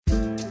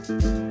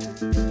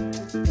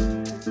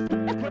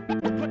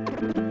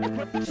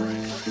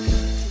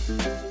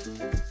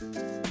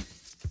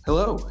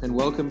Hello, and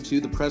welcome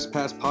to the Press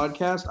Pass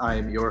podcast. I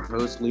am your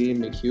host, Liam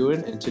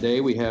McEwen, and today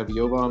we have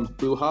Jovan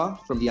Buha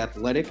from The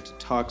Athletic to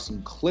talk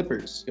some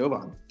Clippers.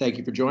 Jovan, thank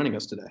you for joining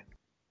us today.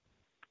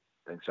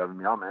 Thanks for having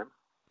me on, man.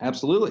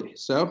 Absolutely.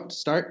 So, to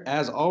start,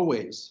 as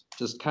always,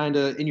 just kind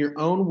of in your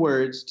own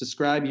words,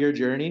 describe your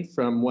journey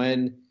from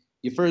when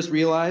you first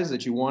realized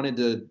that you wanted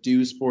to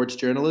do sports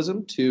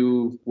journalism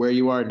to where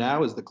you are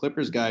now as the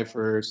Clippers guy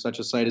for such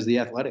a site as The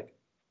Athletic.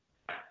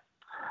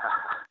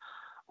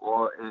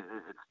 Well,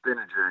 it's been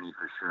a journey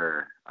for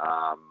sure.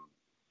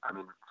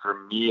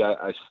 For me,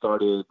 I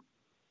started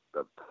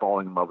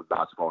falling in love with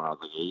basketball when I was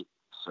like 8.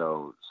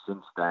 So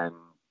since then,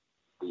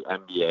 the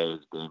NBA has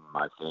been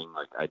my thing.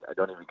 Like, I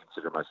don't even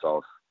consider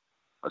myself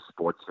a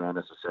sports fan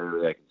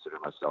necessarily. I consider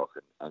myself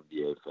an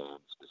NBA fan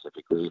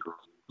specifically.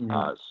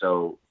 Mm-hmm.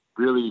 So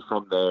really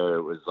from there,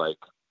 it was like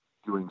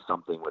doing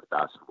something with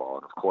basketball.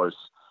 And of course,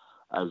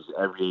 as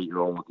every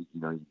 8-year-old,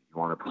 you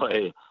want to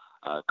play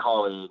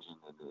college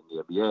and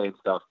the NBA and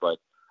stuff. But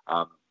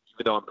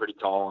even though I'm pretty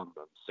tall, I'm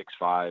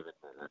 6'5", and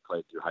I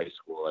played through high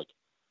school, like,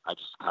 I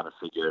just kind of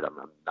figured I'm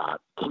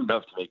not good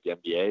enough to make the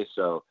NBA.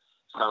 So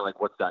it's kind of like,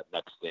 what's that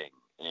next thing?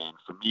 And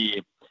for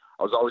me,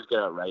 I was always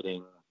good at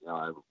writing.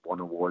 I won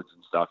awards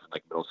and stuff in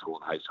like middle school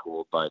and high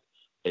school, but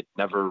it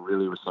never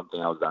really was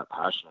something I was that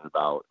passionate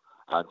about.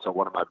 And so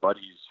one of my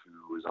buddies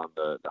who was on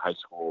the high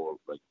school,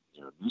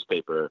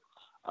 newspaper,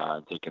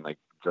 and taking like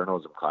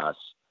journalism class,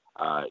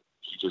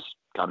 he just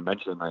kind of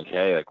mentioned like,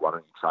 hey, like, why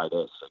don't you try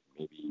this? Like,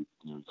 maybe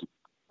you could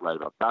write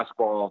about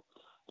basketball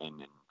and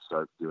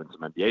start doing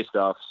some NBA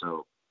stuff.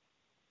 So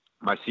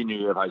my senior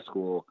year of high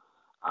school,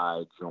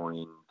 I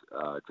joined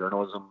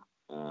journalism,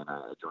 and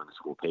I joined the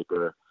school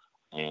paper.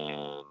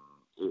 And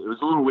it was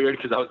a little weird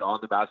because I was on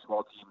the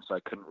basketball team, so I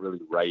couldn't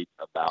really write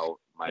about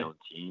my own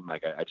team.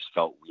 Like, I just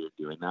felt weird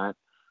doing that.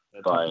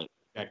 But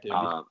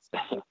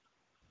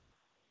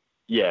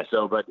yeah,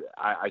 but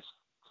I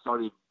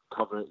started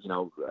covering,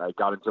 I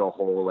got into a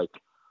whole like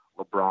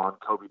LeBron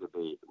Kobe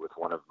debate with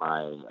one of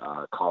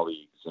my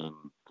colleagues, and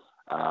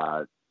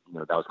that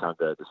was kind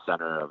of the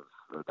center of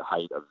the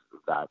height of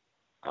that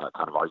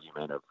kind of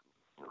argument of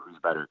who's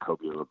better,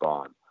 Kobe or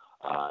LeBron,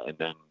 and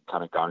then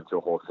kind of got into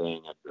a whole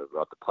thing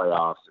about the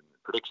playoffs and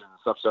predictions and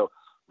stuff. So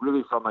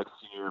really from like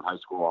senior year of high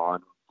school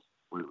on,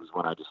 it was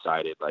when I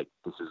decided like,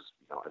 this is,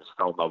 I just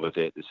fell in love with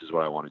it. This is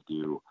what I want to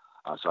do.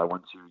 So I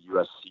went to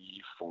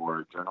USC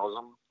for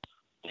journalism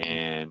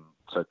and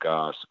took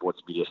sports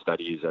media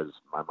studies as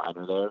my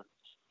minor there.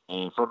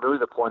 And from really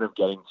the point of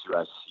getting to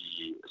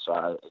USC, so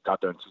I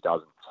got there in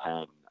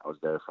 2010. I was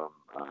there from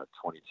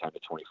 2010 to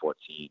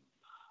 2014.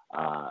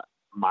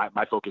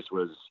 My focus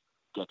was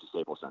get to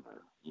Staples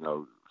Center,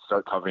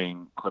 start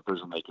covering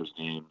Clippers and Lakers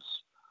games,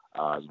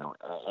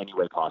 any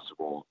way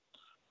possible.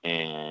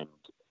 And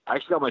I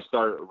actually got my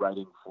start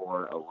writing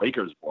for a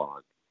Lakers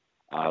blog,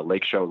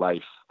 Lake Show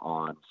Life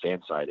on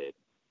Fansided.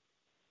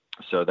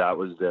 So that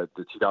was the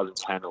 2010-11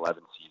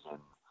 season.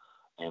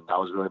 And that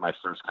was really my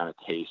first kind of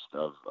taste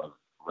of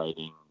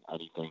writing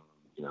anything,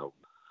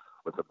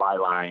 with a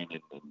byline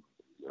and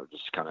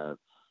just kind of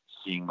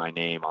seeing my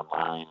name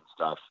online and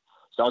stuff.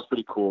 So that was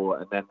pretty cool.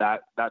 And then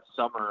that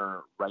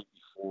summer, right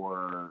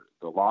before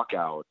the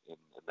lockout and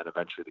then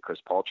eventually the Chris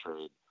Paul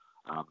trade,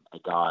 I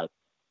got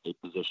a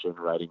position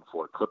writing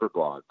for Clipper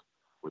Blog,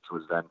 which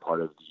was then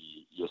part of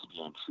the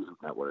ESPN True Hoop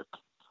Network.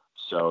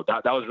 So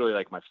that was really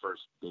like my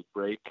first big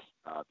break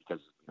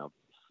because, it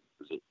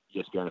was an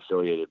ESPN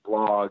affiliated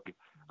blog.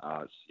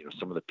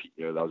 Some of the,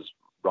 that was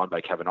run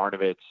by Kevin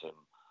Arnovitz,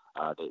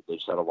 and they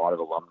just had a lot of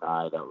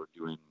alumni that were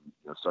doing,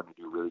 starting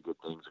to do really good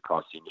things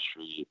across the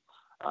industry.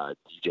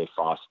 DJ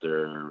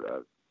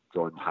Foster,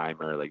 Jordan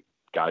Heimer, like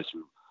guys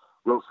who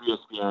wrote for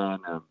ESPN.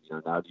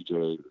 Now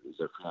DJ is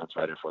a freelance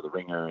writer for The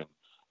Ringer, and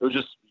it was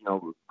just,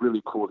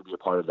 really cool to be a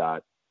part of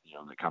that,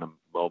 the kind of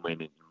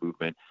moment and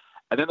movement.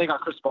 And then they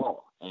got Chris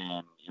Paul,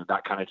 and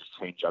that kind of just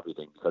changed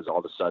everything because all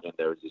of a sudden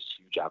there was this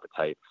huge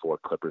appetite for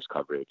Clippers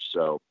coverage.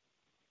 So,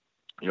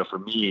 for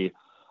me,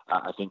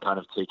 I think kind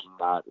of taking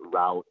that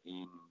route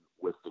in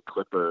with the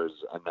Clippers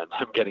and then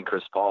them getting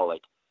Chris Paul,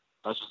 like,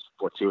 that's just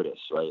fortuitous,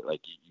 right?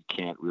 Like, you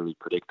can't really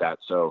predict that.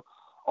 So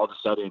all of a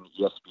sudden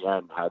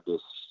ESPN had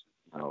this,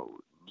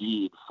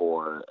 need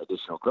for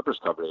additional Clippers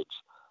coverage,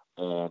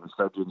 and we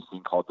started doing this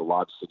thing called the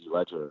Lob City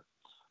Ledger,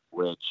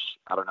 which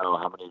I don't know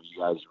how many of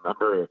you guys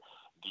remember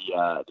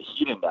the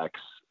Heat Index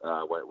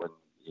when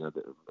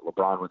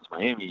LeBron went to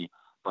Miami,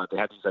 but they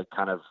had these like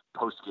kind of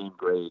post game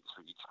grades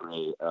for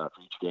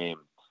each game,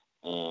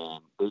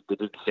 and they did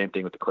the same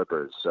thing with the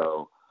Clippers.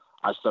 So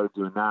I started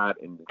doing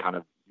that and kind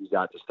of use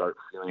that to start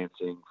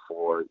freelancing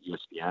for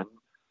ESPN.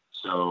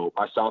 So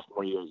my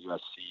sophomore year at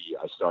USC,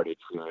 I started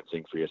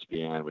freelancing for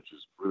ESPN, which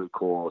was really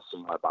cool,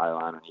 seeing my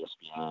byline on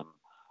ESPN.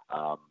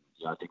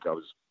 I think I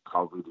was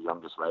probably the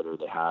youngest writer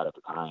they had at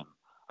the time.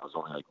 I was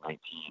only like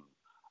 19.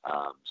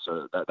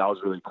 So that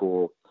was really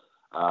cool.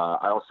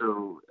 I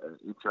also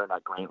interned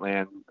at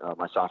Grantland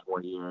my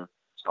sophomore year.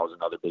 So that was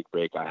another big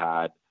break I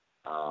had.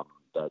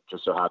 That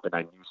just so happened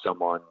I knew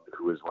someone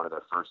who was one of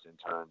their first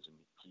interns, and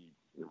he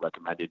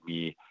recommended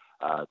me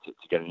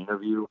to get an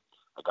interview.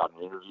 I got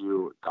an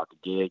interview, got the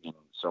gig, and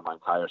so my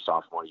entire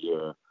sophomore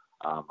year,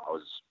 I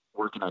was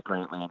working at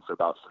Grantland for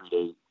about 3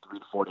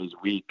 to 4 days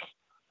a week.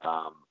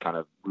 Kind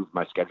of moved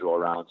my schedule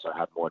around so I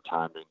had more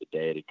time during the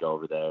day to go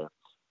over there.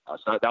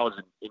 So that was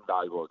an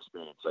invaluable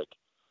experience. Like,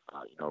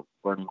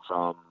 learning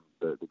from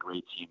the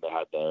great team they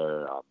had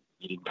there,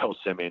 meeting Bill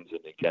Simmons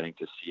and getting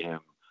to see him,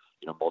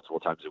 multiple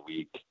times a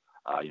week.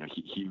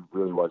 He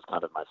really was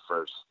kind of my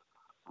first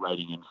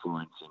writing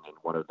influence and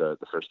one of the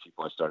first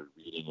people I started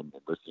reading and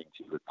listening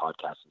to with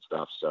podcasts and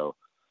stuff. So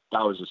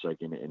that was just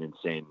like an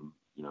insane,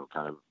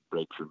 kind of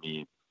break for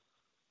me.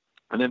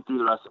 And then through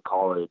the rest of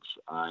college,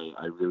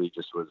 I really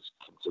just was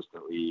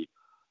consistently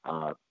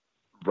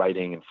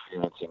writing and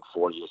freelancing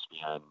for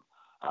ESPN.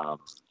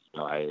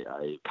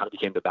 I kind of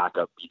became the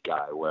backup beat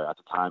guy, where at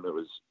the time it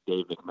was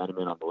Dave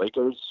McMenamin on the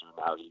Lakers.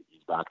 So now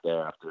he's back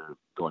there after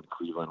going to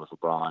Cleveland with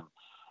LeBron.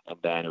 And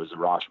then it was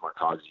Arash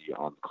Markazi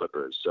on the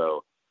Clippers.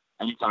 So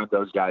anytime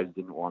those guys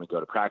didn't want to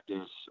go to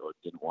practice or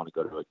didn't want to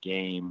go to a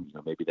game,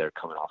 maybe they're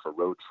coming off a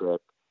road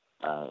trip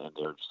and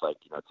they're just like,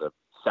 it's a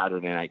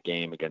Saturday night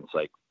game against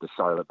like the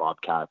Charlotte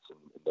Bobcats and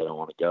they don't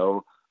want to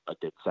go, like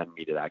they'd send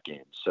me to that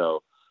game.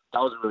 So that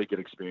was a really good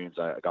experience.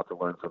 I got to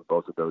learn from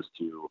both of those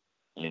two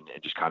and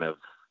just kind of,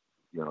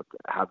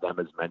 have them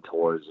as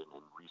mentors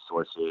and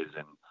resources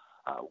and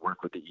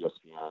work with the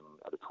ESPN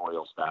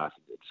editorial staff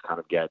and just kind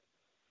of get,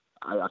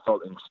 I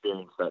felt an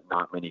experience that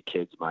not many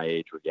kids my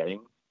age were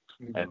getting.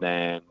 Mm-hmm. And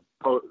then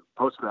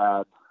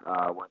post-grad,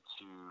 went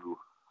to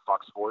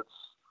Fox Sports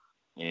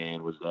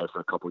and was there for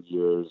a couple of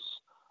years.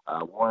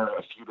 Wore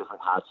a few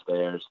different hats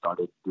there,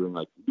 started doing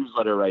like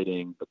newsletter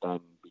writing, but then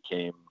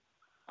became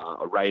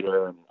a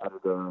writer and an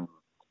editor. And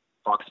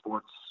Fox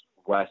Sports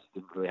West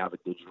didn't really have a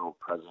digital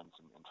presence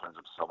in terms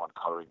of someone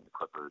covering the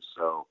Clippers.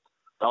 So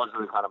that was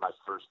really kind of my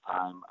first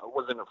time. I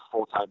wasn't a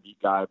full-time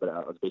beat guy, but I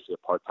was basically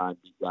a part-time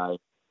beat guy.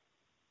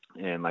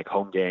 And like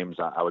home games,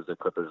 I was the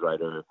Clippers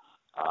writer.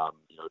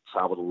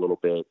 Traveled a little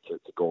bit to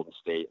Golden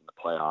State in the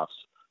playoffs,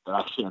 but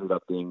actually ended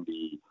up being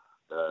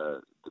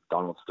the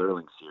Donald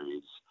Sterling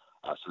series.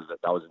 So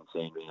that was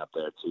insane being up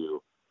there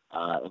too.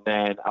 And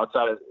then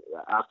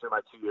after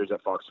my 2 years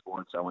at Fox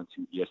Sports, I went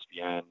to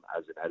ESPN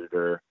as an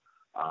editor,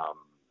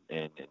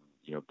 and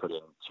put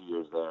in 2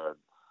 years there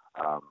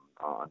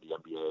on the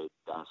NBA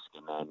desk,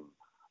 and then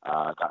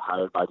got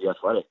hired by The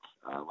Athletic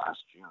last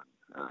June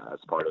as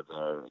part of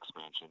their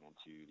expansion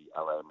into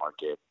the LA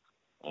market.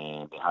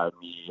 And they hired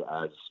me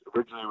as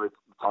originally we were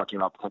talking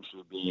about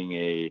potentially being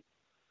a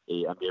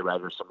NBA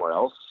writer somewhere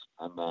else,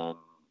 and then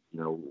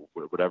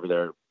whatever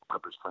their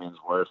Clippers plans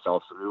were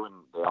fell through, and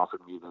they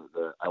offered me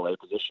the LA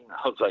position.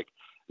 I was like,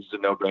 this is a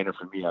no-brainer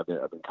for me. I've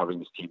been covering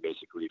this team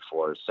basically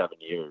for 7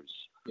 years,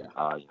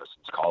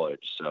 since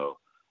college. So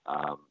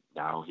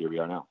now here we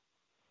are now.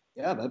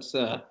 Yeah,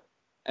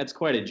 that's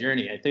quite a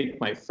journey. I think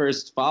my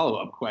first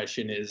follow-up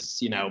question is,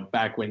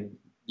 back when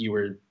you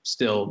were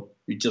still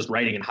just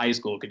writing in high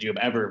school, could you have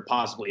ever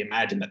possibly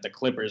imagined that the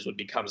Clippers would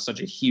become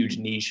such a huge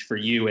niche for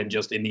you and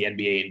just in the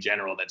NBA in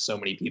general, that so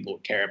many people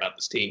would care about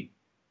this team?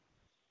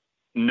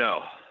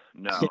 No.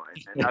 And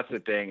that's the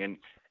thing. And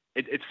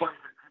it's funny,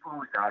 people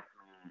always ask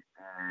me,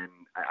 and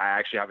I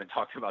actually haven't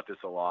talked about this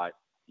a lot,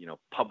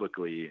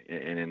 publicly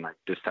and in like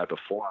this type of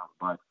forum,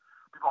 but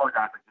people always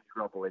ask, like, did you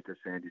grow up a Lakers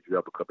fan? Did you grow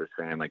up a Clippers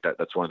fan? Like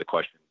that's one of the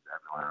questions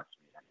everyone asks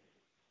me.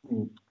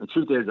 And the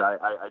truth is,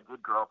 I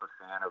did grow up a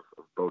fan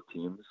of both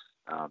teams.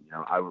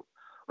 When I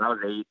was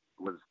 8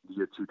 was the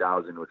year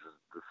 2000, which was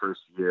the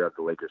first year of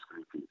the Lakers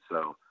three-peat.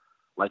 So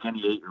like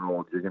any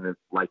 8-year-old, you're going to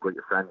like what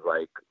your friends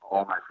like.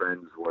 All my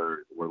friends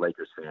were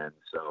Lakers fans.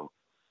 So,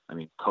 I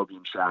mean, Kobe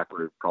and Shaq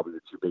were probably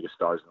the two biggest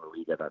stars in the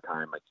league at that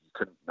time. Like, you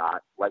couldn't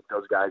not like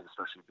those guys,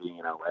 especially being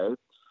in LA.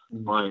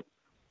 Mm-hmm. But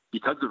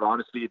because of,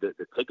 honestly, the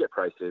ticket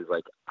prices,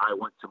 like, I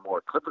went to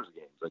more Clippers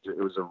games. Like, it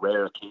was a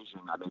rare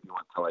occasion. I maybe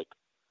went to, like,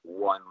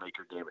 one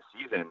Laker game a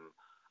season.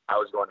 I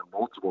was going to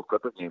multiple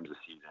Clipper games a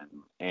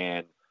season.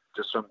 And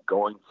just from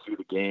going to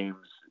the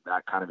games,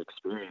 that kind of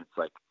experience,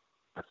 like,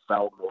 I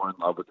fell more in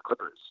love with the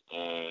Clippers.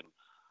 And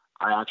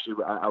I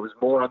was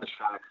more on the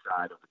Shaq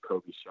side of the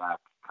Kobe Shaq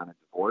kind of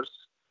divorce.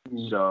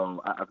 Mm-hmm.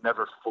 So I've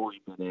never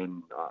fully been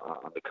in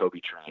on the Kobe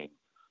train.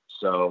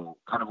 So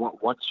kind of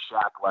once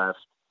Shaq left,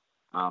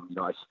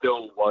 I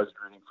still was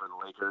rooting for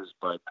the Lakers,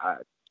 but I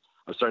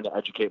was starting to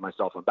educate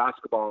myself on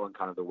basketball and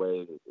kind of the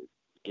way the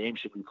game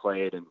should be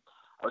played. And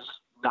I was just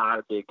not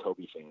a big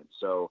Kobe fan.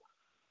 So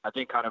I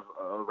think kind of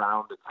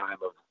around the time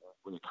of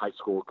when high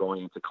school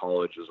going into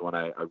college was when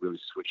I really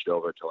switched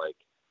over to like,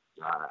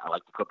 I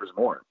like the Clippers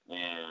more.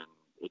 And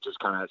it just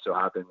kind of so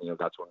happened,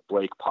 that's when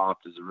Blake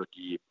popped as a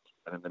rookie.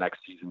 And then the next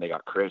season they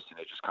got Chris, and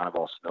it just kind of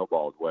all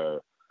snowballed where,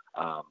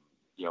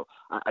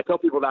 I tell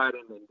people that,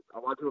 and a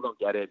lot of people don't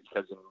get it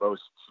because in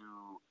most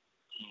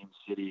two-team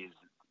cities,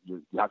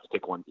 you have to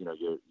pick one.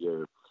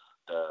 You're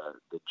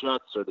the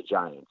Jets or the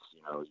Giants.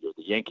 You're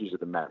the Yankees or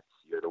the Mets.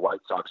 You're the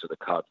White Sox or the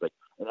Cubs. Like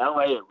in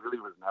LA, it really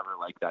was never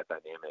like that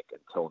dynamic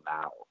until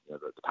now.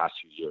 The past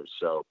few years.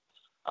 So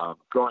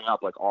growing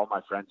up, like all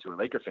my friends who were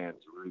Laker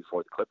fans were really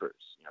for the Clippers.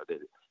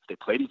 if they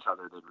played each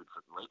other, they'd root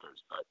for the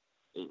Lakers. But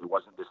it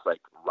wasn't this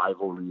like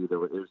rivalry.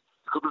 The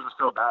Clippers were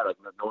so bad, like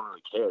no one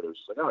really cared. It was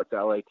just like, oh, it's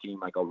the LA team,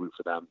 like I'll root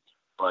for them.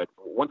 But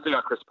once they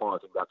got Chris Paul, I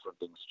think that's when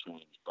things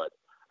changed. But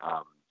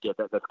yeah,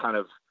 that's kind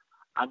of,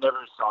 I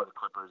never saw the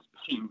Clippers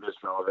being this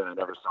relevant. I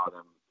never saw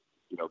them,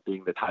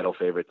 being the title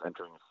favorites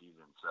entering a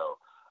season. So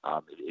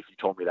if you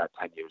told me that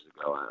 10 years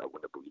ago, I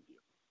wouldn't have believed you.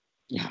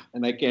 Yeah,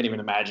 and I can't even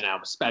imagine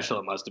how special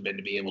it must have been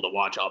to be able to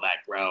watch all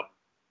that grow.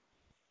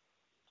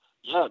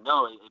 Yeah,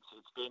 no,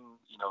 it's been,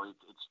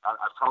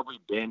 I've probably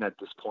been at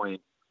this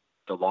point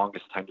the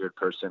longest tenured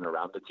person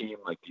around the team.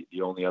 Like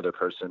the only other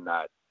person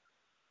that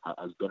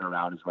has been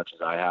around as much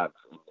as I have,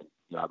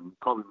 and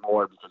probably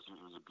more because he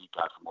was a beat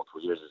guy for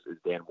multiple years, is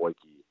Dan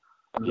Wojcicki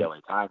of the LA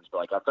Times. But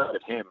like outside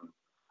of him,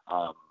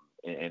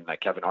 and like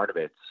Kevin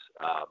Arnovitz,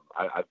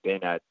 I've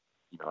been at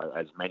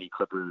as many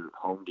Clipper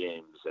home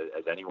games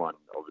as anyone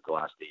over the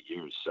last 8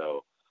 years.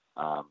 So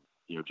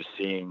just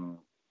seeing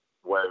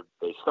where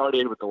they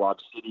started with the Lob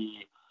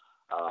City,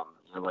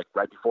 like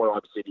right before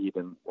Lob City,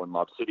 then when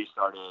Lob City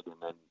started, and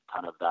then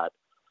kind of that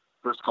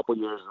first couple of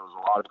years, there was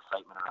a lot of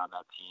excitement around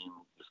that team.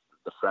 Just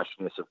the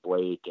freshness of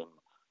Blake and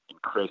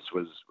Chris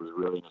was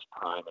really in his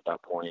prime at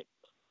that point.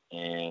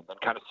 And then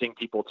kind of seeing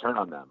people turn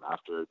on them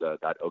after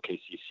that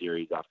OKC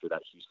series, after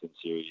that Houston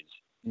series,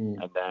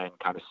 and then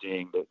kind of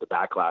seeing the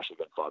backlash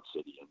against Lob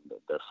City and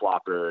their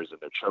floppers and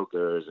their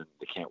chokers and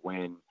they can't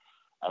win.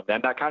 And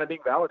then that kind of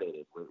being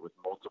validated with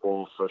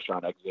multiple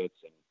first-round exits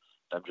and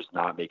them just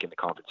not making the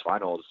conference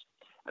finals.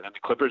 And then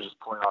the Clippers just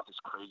pulling off this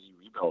crazy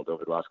rebuild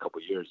over the last couple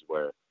of years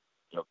where,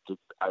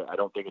 I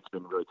don't think it's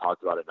been really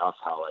talked about enough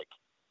how, like,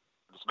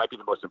 this might be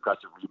the most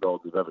impressive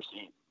rebuild we've ever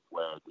seen,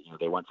 where,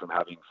 they went from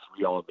having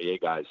 3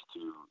 All-NBA guys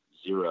to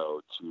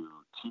 0 to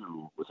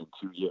 2 within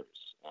 2 years.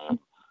 And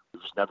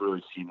we've just never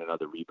really seen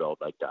another rebuild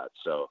like that.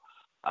 So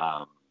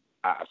I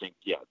think,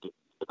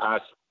 the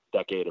past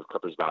decade of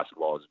Clippers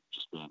basketball has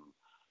just been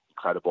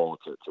incredible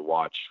to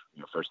watch,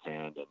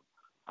 firsthand. And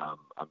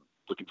I'm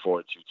looking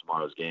forward to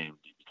tomorrow's game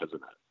because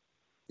of that.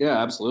 Yeah,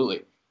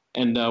 absolutely.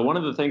 And one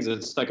of the things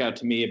that stuck out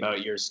to me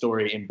about your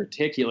story in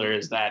particular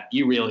is that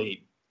you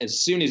really, as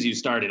soon as you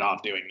started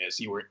off doing this,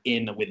 you were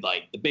in with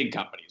like the big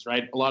companies,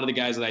 right? A lot of the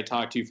guys that I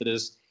talked to for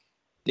this,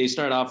 they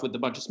start off with a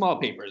bunch of small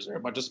papers or a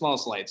bunch of small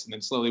slides and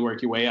then slowly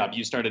work your way up.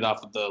 You started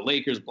off with the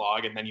Lakers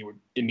blog and then you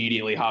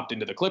immediately hopped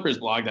into the Clippers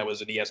blog. That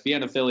was an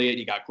ESPN affiliate.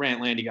 You got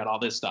Grantland, you got all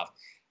this stuff.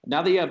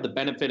 Now that you have the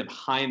benefit of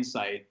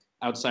hindsight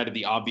outside of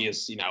the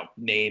obvious,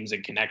 names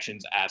and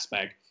connections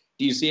aspect,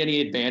 do you see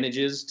any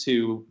advantages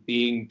to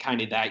being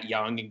kind of that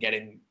young and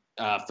getting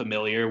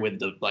familiar with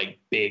the like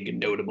big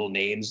notable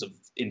names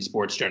in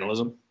sports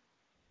journalism?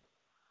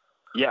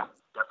 Yeah,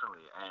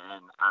 definitely.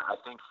 And I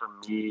think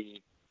for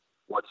me,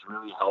 what's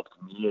really helped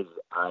me is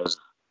it's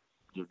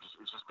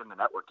just been the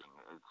networking.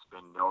 It's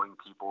been knowing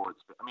people.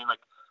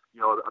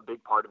 A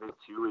big part of it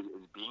too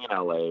is being in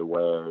LA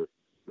where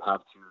you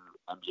have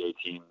 2 NBA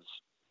teams.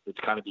 It's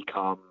kind of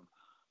become,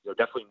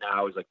 definitely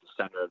now is like the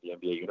center of the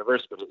NBA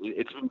universe, but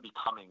it's been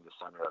becoming the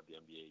center of the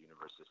NBA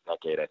universe this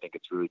decade. I think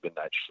it's really been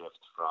that shift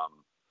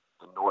from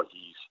the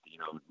Northeast,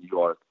 New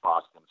York,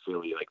 Boston,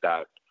 Philly, like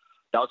that.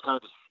 That was kind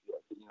of just,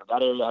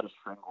 that area had a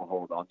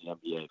stranglehold on the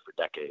NBA for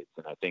decades.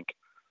 And I think,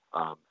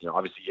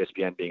 obviously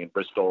ESPN being in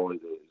Bristol is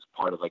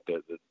part of like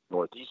the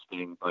Northeast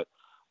thing, but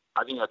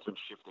I think that's been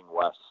shifting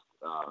west,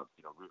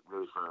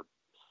 really for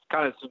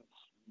kind of since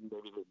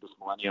maybe this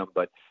millennium,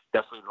 but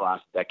definitely the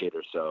last decade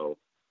or so,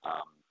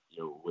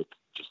 with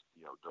just,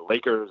 the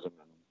Lakers and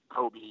then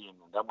Kobe and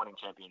then them winning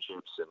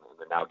championships and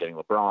then now getting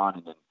LeBron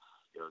and then,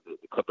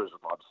 the Clippers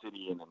with Lob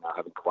City and then now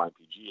having Kawhi and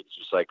PG. It's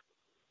just like,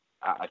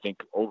 I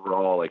think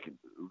overall, like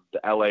the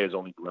LA has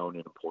only grown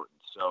in importance.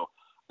 So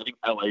I think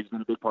LA has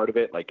been a big part of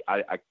it. Like,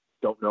 I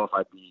don't know if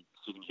I'd be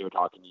sitting here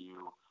talking to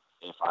you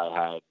if I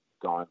had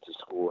gone to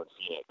school in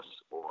Phoenix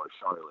or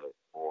Charlotte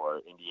or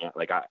Indiana.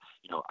 Like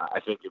I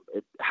think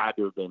it had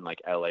to have been like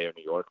LA or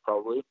New York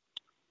probably.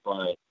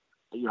 But,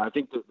 I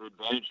think the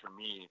advantage for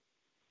me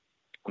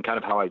and kind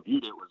of how I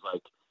viewed it was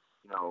like,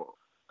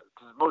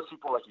 because most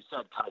people, like you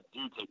said, kind of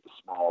do take the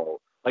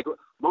small, like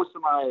most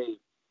of my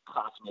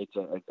classmates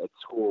at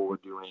school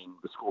were doing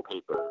the school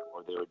paper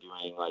or they were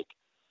doing like,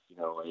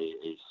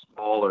 a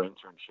smaller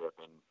internship.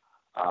 And,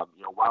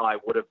 while I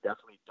would have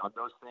definitely done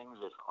those things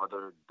if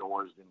other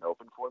doors didn't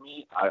open for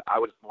me, I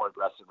was more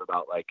aggressive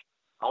about like,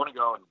 I want to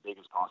go as big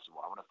as possible.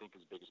 I want to think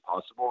as big as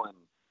possible. And,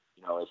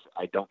 if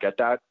I don't get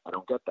that, I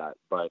don't get that.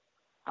 But,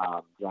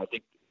 I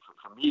think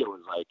for me, it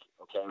was like,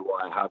 okay, well,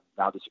 I have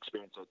now this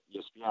experience at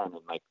ESPN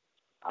and like,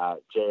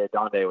 Jay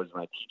Adonde was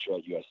my teacher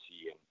at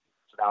USC. And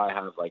so now I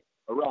have like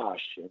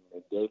Arash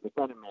and Dave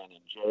McMenamin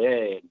and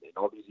J.A. and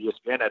all these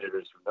ESPN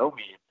editors who know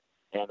me.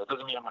 And it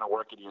doesn't mean I'm going to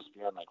work at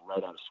ESPN like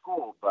right out of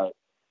school, but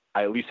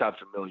I at least have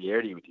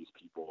familiarity with these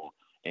people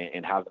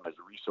and have them as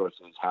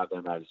resources, have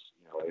them as,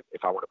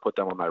 if I want to put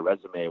them on my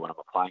resume when I'm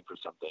applying for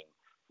something,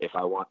 if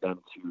I want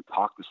them to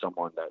talk to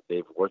someone that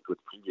they've worked with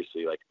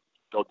previously, like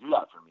they'll do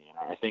that for me.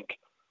 And I think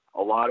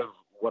a lot of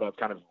what I've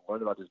kind of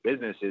learned about this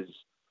business is,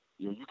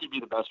 you can be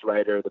the best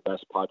writer, the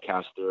best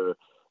podcaster,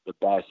 the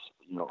best,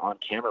 on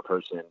camera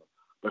person.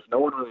 But if no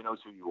one really knows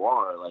who you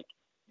are, like,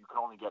 you can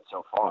only get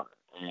so far.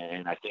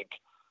 And I think,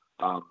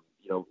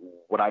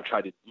 what I've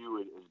tried to do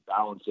is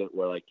balance it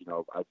where, like,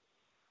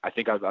 I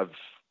think I've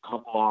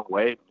come a long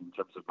way in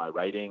terms of my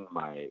writing,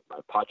 my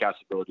podcast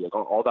ability, like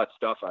all that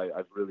stuff.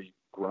 I've really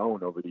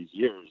grown over these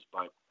years,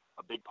 but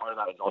a big part of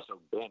that has also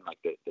been like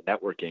the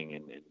networking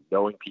and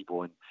knowing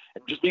people and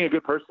just being a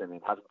good person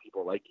and having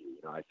people like you.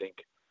 I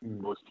think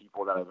most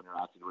people that I've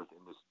interacted with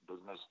in this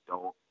business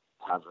don't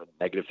have a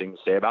negative thing to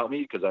say about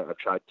me, because I've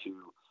tried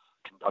to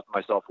conduct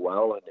myself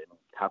well and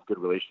have good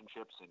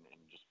relationships and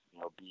just,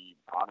 be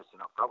honest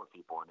and upfront with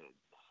people. And,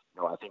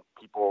 I think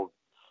people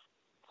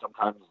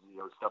sometimes,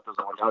 stuff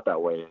doesn't work out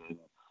that way. And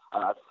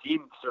I've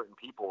seen certain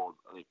people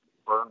like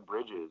burn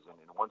bridges. And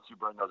once you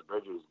burn those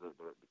bridges,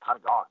 they're kind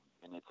of gone.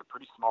 And it's a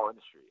pretty small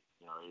industry.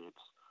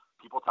 It's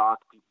people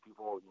talk,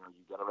 people, you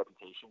get a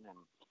reputation. And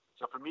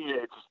so for me,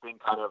 it's just been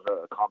kind of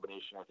a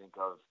combination, I think,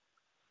 of,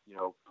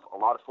 a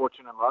lot of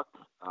fortune and luck,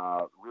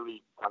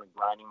 really kind of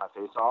grinding my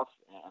face off,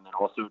 and then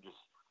also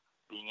just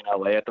being in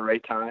LA at the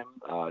right time,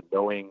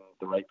 knowing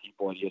the right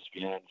people at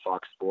ESPN,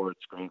 Fox Sports,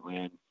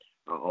 Grantland,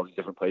 all these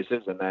different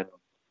places, and then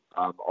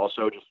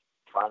also just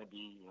trying to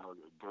be,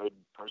 a good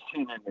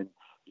person and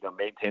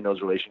maintain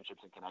those relationships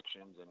and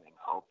connections and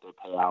hope they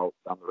pay out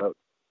down the road.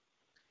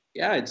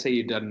 Yeah, I'd say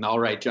you've done an all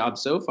right job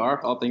so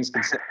far, all things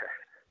considered.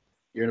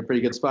 You're in a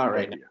pretty good spot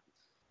right now.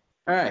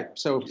 All right,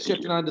 so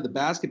shifting on to the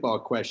basketball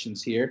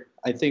questions here.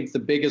 I think the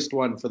biggest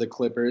one for the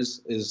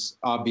Clippers is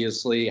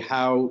obviously,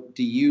 how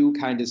do you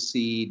kind of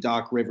see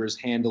Doc Rivers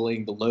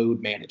handling the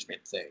load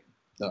management thing,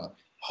 the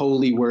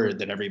holy word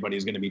that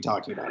everybody's going to be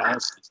talking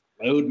about,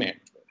 load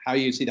management? How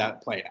do you see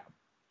that play out?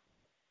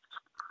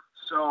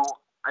 So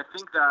I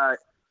think that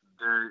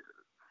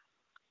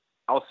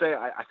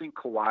I think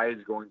Kawhi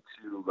is going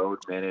to load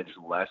manage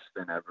less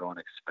than everyone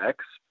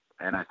expects.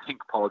 And I think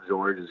Paul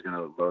George is going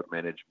to load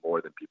manage more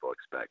than people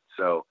expect.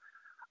 So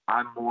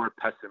I'm more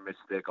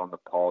pessimistic on the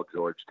Paul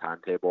George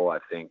timetable. I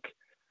think,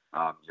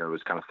 it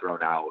was kind of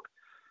thrown out.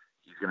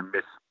 He's going to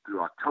miss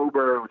through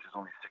October, which is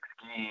only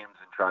 6 games,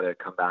 and try to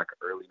come back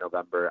early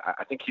November.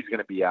 I think he's going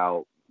to be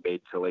out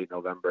mid to late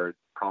November,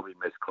 probably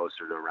miss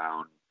closer to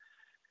around,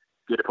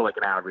 get to put like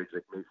an average,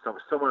 like maybe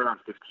somewhere around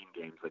 15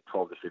 games, like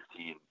 12 to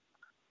 15.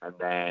 And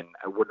then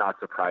it would not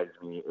surprise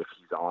me if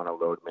he's on a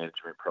load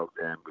management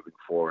program moving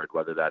forward,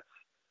 whether that's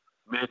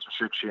minutes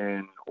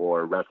restriction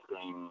or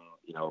resting,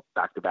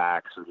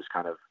 back-to-backs or just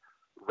kind of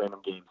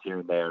random games here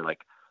and there. Like,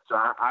 so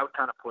I would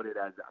kind of put it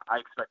as, I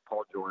expect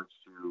Paul George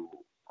to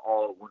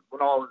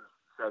when all is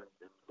said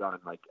and done,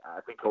 like,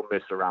 I think he'll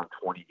miss around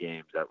 20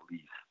 games at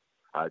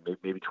least,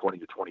 maybe 20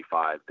 to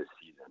 25 this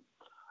season.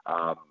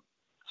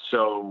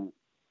 So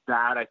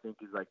that, I think,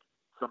 is like,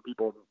 some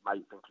people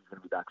might think he's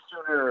going to be back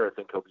sooner or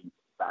think he'll be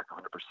back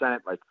 100%.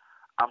 Like,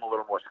 I'm a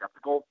little more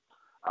skeptical.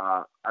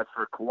 As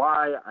for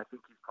Kawhi, I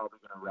think he's probably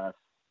going to rest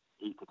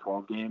 8 to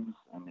 12 games,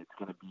 and it's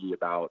going to be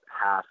about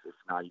half, if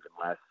not even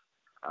less,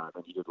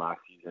 than he did last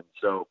season.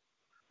 So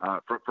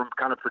from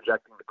kind of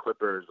projecting the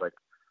Clippers, like,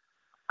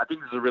 I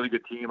think this is a really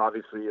good team.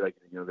 Obviously, like,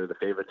 they're the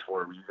favorites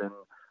for a reason.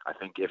 I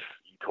think if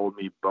you told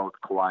me both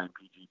Kawhi and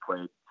PG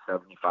played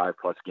 75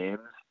 plus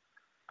games,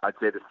 I'd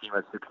say this team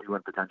has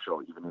 60-win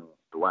potential, even in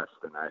the West,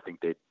 and I think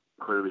they'd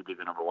clearly be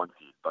the number 1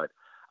 seed. But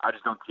I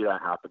just don't see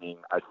that happening.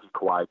 I see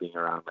Kawhi being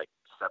around like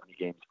 70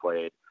 games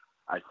played.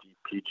 I see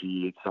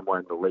PG somewhere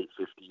in the late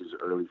 50s,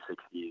 early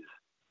 60s.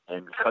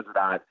 And because of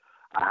that,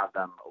 I have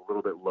them a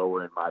little bit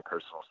lower in my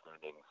personal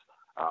standings.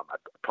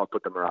 I'd probably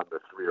put them around the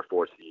 3 or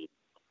 4 seed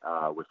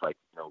with like,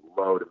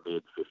 low to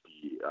mid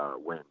 50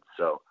 wins.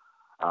 So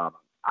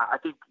I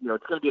think,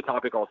 it's going to be a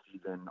topic all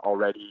season.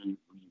 Already,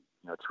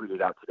 we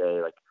tweeted out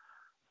today, like,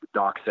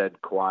 Doc said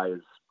Kawhi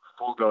is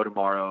full go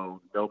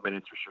tomorrow, no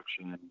minutes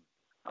restriction,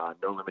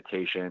 no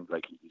limitations.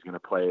 Like, he's going to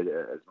play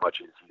as much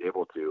as he's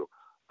able to.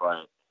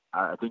 But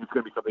I think it's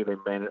going to be something they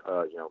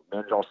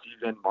manage all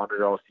season,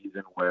 monitor all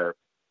season, where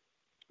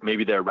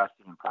maybe they're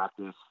resting in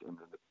practice, and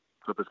the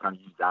Clippers kind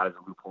of use that as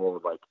a loophole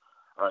of like,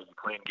 all right, you're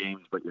playing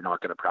games, but you're not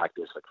going to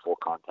practice like full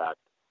contact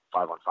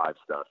 5-on-5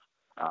 stuff.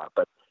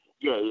 But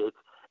yeah, it's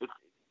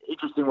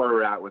interesting where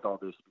we're at with all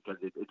this, because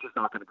it's just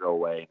not going to go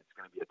away, and it's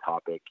going to be a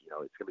topic. It's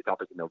going to be a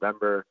topic in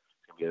November.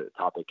 It's going to be a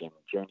topic in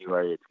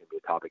January. It's going to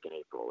be a topic in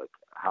April. Like,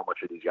 how much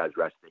are these guys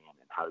resting,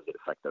 and how does it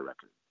affect their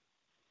record?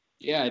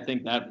 Yeah, I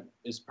think that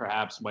is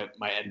perhaps what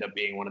might end up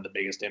being one of the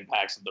biggest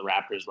impacts of the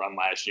Raptors' run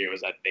last year,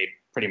 was that they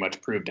pretty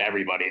much proved to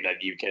everybody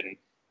that you can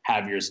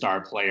have your star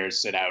players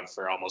sit out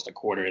for almost a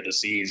quarter of the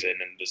season,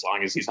 and as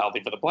long as he's healthy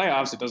for the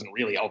playoffs, it doesn't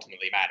really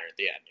ultimately matter at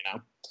the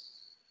end,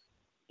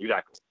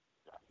 Exactly.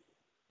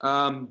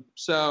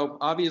 So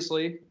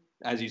obviously,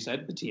 as you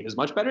said, the team is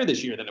much better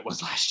this year than it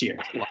was last year.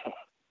 A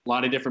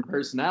lot of different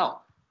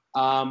personnel.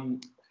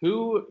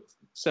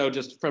 So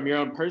just from your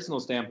own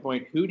personal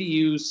standpoint, who do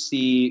you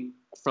see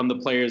from the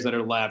players that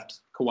are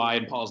left, Kawhi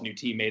and Paul's new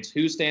teammates,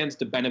 who stands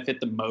to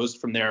benefit the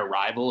most from their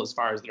arrival as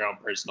far as their own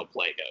personal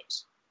play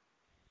goes?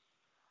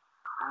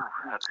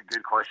 That's a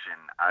good question.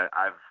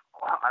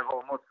 I've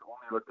almost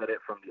only looked at it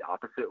from the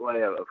opposite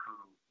way of who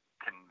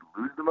can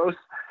lose the most.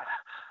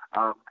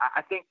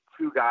 I think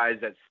two guys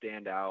that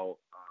stand out,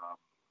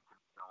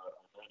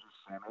 Andrew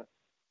Shamet,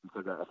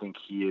 because I think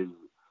he is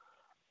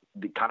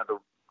the kind of the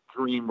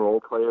dream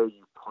role player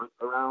you put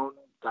around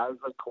guys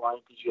like Kawhi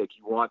and PG. Like,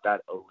 you want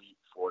that elite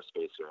floor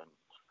spacer. And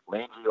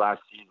Landry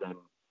last season,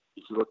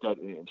 if you looked at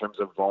it in terms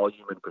of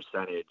volume and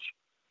percentage,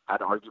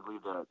 had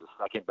arguably the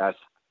second best,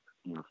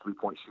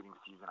 3-point shooting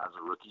season as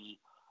a rookie,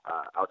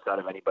 outside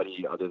of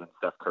anybody other than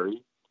Steph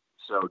Curry.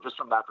 So just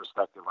from that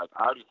perspective, like,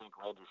 I already think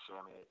Landry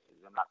Shamet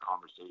is in that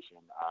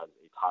conversation as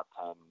a top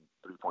 10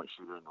 3-point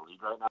shooter in the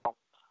league right now,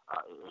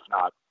 if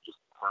not just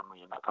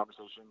firmly in that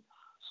conversation.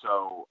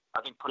 So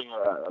I think putting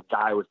a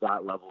guy with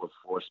that level of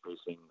floor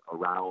spacing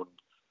around,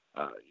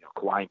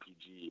 Kawhi and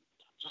PG,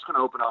 it's just going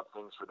to open up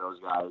things for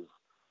those guys.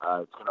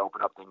 It's going to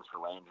open up things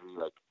for Landry.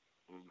 Like,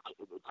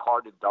 it's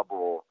hard to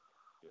double,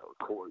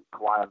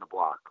 Kawhi on the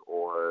block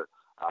or,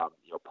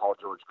 Paul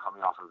George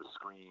coming off of the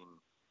screen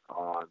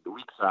on the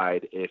weak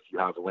side if you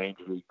have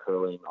Landry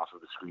curling off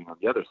of the screen on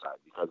the other side,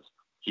 because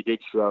he did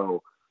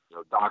show,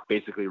 Doc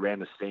basically ran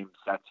the same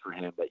sets for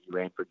him that he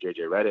ran for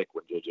JJ Redick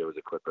when JJ was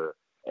a Clipper,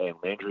 and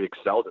Landry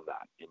excelled in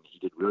that, and he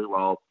did really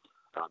well.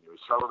 He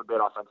struggled a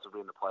bit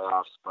offensively in the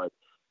playoffs, but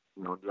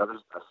on the other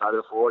side of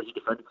the floor, he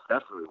defended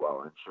Steph really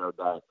well and showed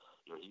that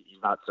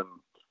he's not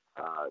some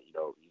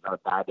he's not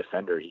a bad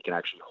defender. He can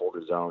actually hold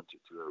his own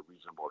to a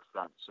reasonable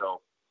extent.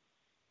 So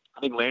I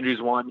think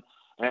Landry's one.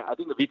 And I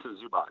think the beats of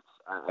Zubats.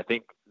 I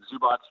think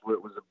Zubats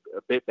was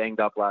a bit banged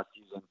up last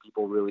season.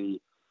 People really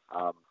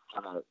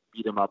kind of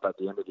beat him up at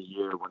the end of the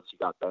year once he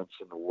got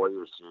benched in the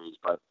Warriors series.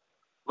 But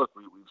look,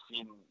 we've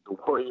seen the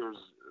Warriors,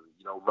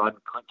 run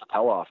Clint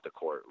Capella off the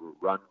court,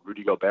 run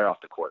Rudy Gobert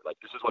off the court. Like,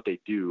 this is what they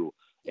do.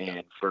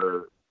 And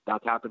for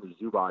that to happen to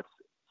Zubats,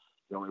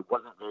 it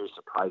wasn't very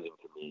surprising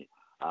to me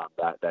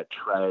that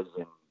Trez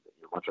and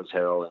Montrezl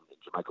Harrell and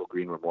JaMychal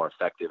Green were more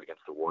effective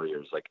against the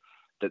Warriors. Like,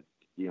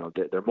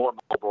 they're more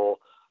mobile.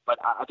 But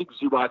I think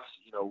Zubats,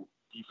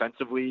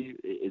 defensively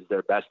is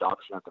their best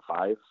option at the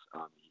five.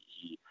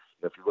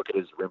 If you look at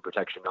his rim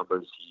protection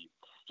numbers,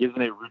 he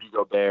isn't a Rudy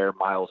Gobert,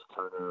 Miles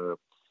Turner,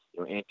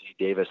 Anthony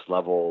Davis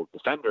level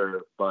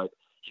defender, but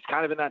he's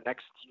kind of in that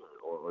next tier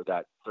or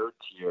that third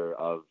tier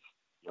of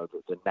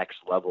the next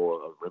level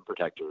of rim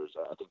protectors.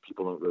 I think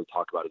people don't really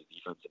talk about his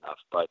defense enough,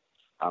 but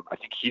I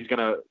think he's going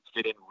to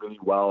fit in really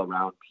well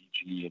around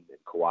PG and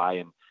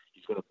Kawhi, and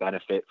he's going to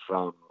benefit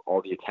from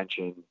all the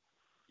attention,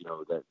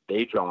 that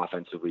they draw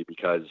offensively,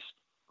 because,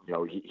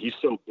 he's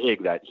so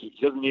big that he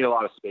doesn't need a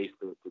lot of space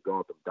to go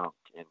up and dunk.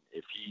 And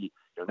if he,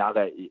 now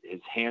that his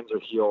hands are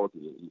healed,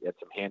 he had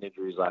some hand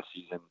injuries last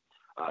season,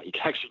 he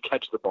can actually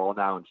catch the ball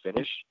now and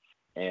finish.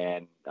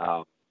 And,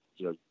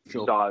 you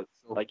saw,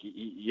 like,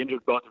 he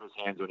injured both of his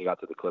hands when he got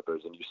to the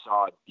Clippers, and you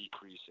saw a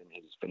decrease in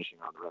his finishing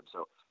on the rim.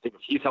 So I think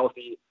if he's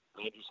healthy,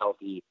 Landry's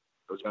healthy,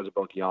 those guys are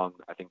both young,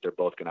 I think they're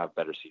both going to have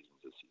better seasons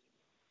this season.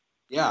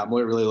 Yeah, I'm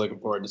really looking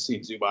forward to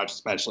seeing Zubac,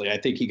 especially. I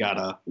think he got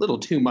a little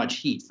too much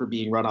heat for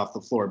being run off the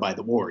floor by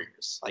the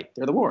Warriors. Like,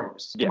 they're the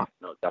Warriors. Yeah,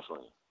 no,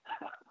 definitely.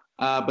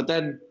 But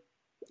then,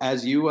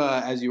 as you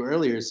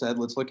earlier said,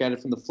 let's look at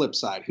it from the flip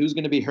side. Who's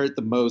going to be hurt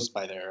the most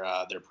by their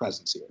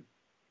presence here?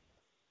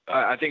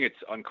 I think it's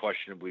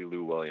unquestionably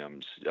Lou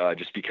Williams,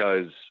 just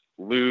because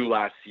Lou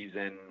last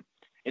season,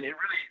 and it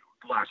really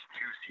the last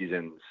two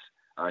seasons,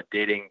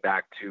 dating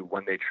back to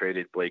when they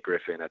traded Blake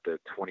Griffin at the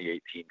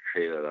 2018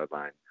 trade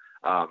deadline.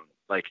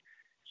 Like,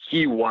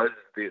 he was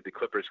the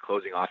Clippers'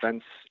 closing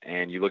offense,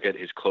 and you look at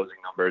his closing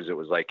numbers, it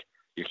was like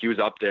he was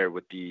up there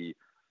with the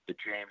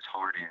James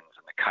Hardens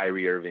and the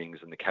Kyrie Irvings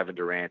and the Kevin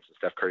Durant's and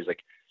Steph Curry's.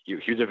 Like, he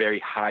was a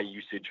very high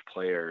usage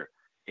player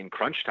in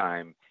crunch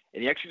time,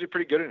 and he actually did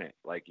pretty good in it.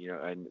 Like,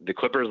 and the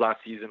Clippers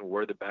last season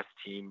were the best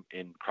team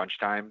in crunch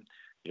time.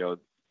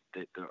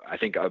 I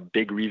think a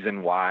big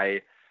reason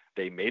why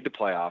they made the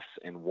playoffs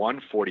and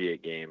won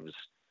 48 games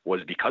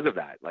was because of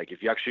that. Like,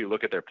 if you actually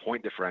look at their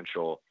point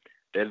differential,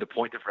 they had the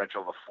point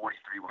differential of a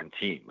 43-win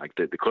team. Like,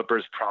 the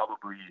Clippers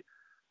probably,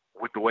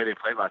 with the way they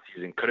played last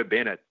season, could have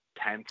been a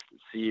 10th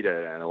seed,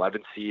 an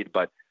 11th seed,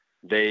 but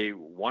they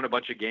won a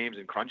bunch of games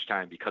in crunch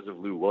time because of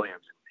Lou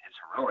Williams and his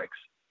heroics.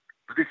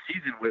 But this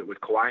season with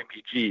Kawhi and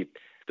PG,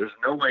 there's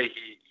no way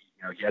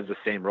he has the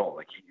same role.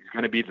 Like, he's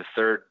going to be the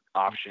third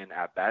option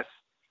at best.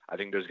 I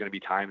think there's going to be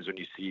times when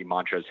you see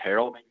Montrezl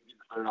Harrell maybe be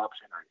the third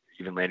option, or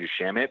even Landry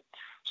Shamet.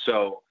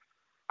 So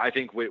I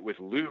think with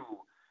Lou,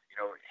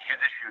 his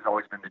issue has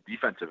always been the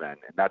defensive end,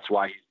 and that's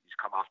why he's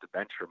come off the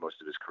bench for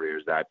most of his career.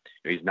 Is that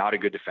he's not a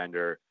good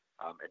defender.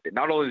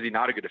 Not only is he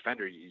not a good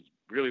defender, he's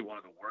really one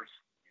of the worst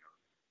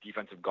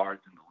defensive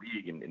guards in the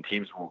league, and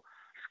teams will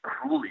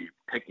cruelly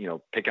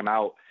pick him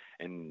out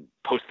and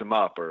post him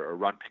up or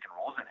run pick and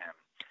rolls at him.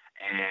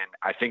 And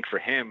I think for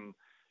him,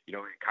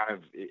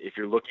 if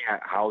you're looking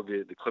at how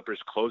the Clippers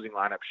closing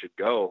lineup should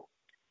go,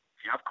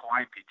 if you have Kawhi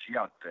and PG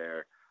out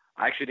there,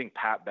 I actually think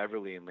Pat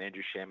Beverly and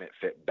Landry Shamet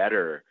fit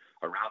better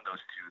around those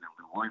two than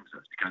Lou Williams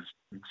does, because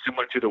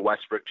similar to the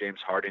Westbrook-James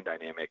Harden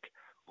dynamic,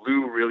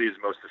 Lou really is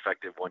most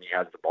effective when he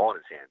has the ball in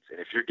his hands. And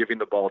if you're giving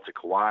the ball to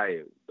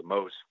Kawhi the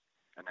most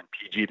and then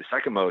PG the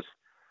second most,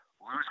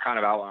 Lou's kind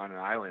of out on an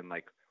island.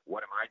 Like,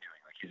 what am I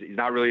doing? Like, he's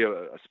not really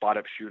a spot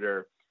up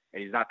shooter,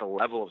 and he's not the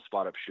level of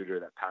spot up shooter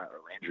that Pat or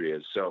Landry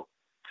is. So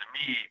to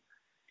me,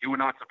 it would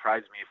not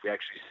surprise me if we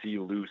actually see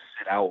Lou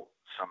sit out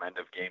some end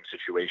of game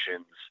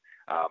situations,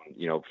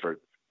 for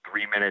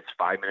 3 minutes,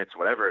 5 minutes,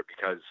 whatever,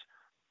 because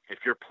if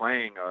you're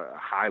playing a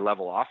high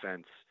level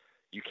offense,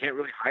 you can't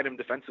really hide him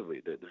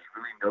defensively. There's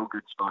really no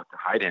good spot to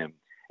hide him.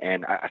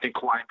 And I think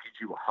Kawhi and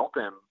PG will help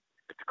him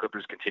if the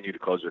Clippers continue to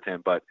close with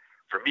him. But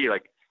for me,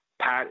 like,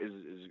 Pat is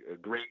a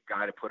great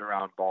guy to put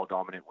around ball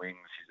dominant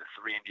wings. He's a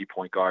 3-and-D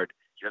point guard.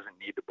 He doesn't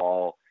need the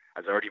ball.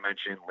 As I already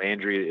mentioned,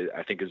 Landry,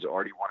 I think, is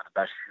already one of the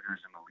best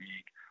shooters in the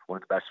league, one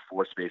of the best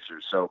floor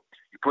spacers. So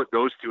you put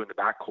those two in the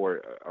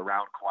backcourt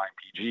around Kawhi and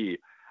PG,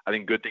 I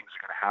think good things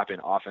are going to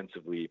happen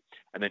offensively.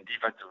 And then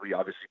defensively,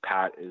 obviously,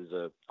 Pat is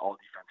a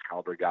all-defense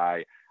caliber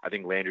guy. I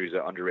think Landry's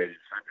an underrated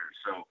defender.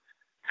 So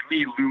to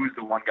me, Lou is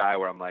the one guy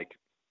where I'm like,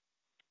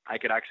 I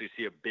could actually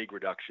see a big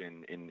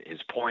reduction in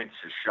his points,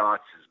 his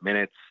shots, his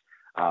minutes.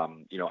 I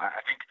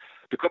think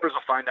the Clippers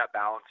will find that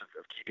balance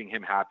of keeping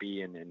him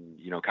happy and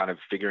kind of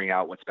figuring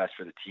out what's best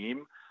for the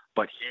team.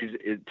 But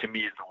to me,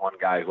 is the one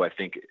guy who I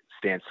think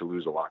stands to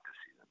lose a lot this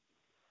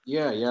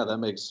season. Yeah, that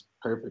makes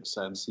perfect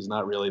sense. He's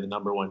not really the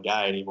number one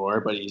guy anymore,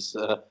 but he's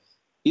a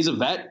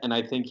vet, and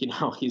I think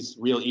he's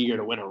real eager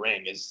to win a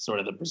ring. Is sort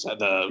of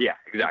the yeah,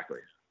 exactly.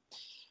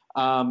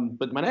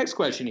 But my next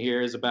question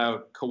here is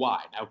about Kawhi.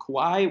 Now,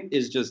 Kawhi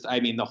is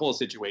the whole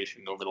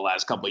situation over the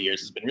last couple of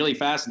years has been really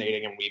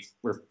fascinating, and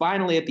we're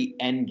finally at the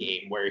end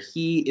game where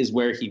he is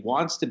where he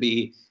wants to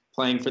be,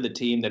 playing for the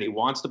team that he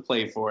wants to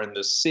play for in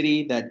the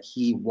city that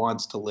he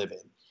wants to live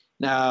in.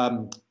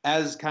 Now,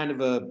 as kind of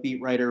a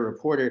beat writer,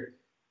 reporter,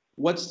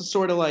 what's the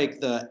sort of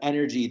like the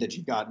energy that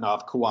you've gotten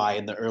off Kawhi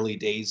in the early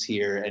days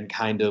here and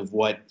kind of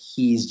what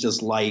he's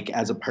just like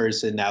as a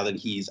person now that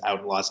he's out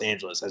in Los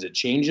Angeles? Has it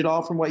changed at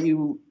all from what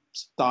you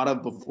thought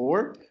of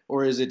before,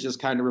 or is it just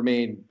kind of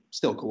remain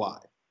still Kawhi?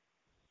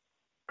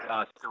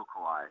 Still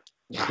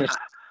Kawhi.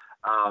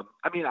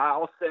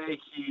 I'll say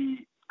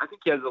I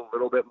think he has a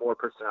little bit more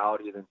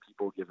personality than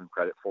people give him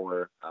credit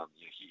for.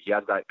 He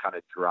has that kind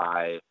of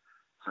dry,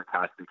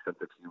 sarcastic sense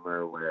of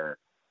humor where,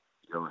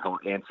 he'll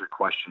answer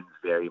questions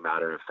very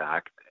matter of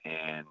fact.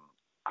 And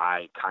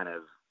I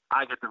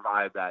get the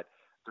vibe that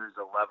there's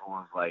a level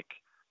of like,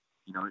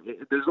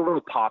 there's a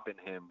little pop in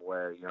him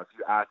where, if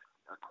you ask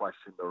a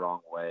question the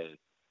wrong way,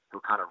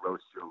 he'll kind of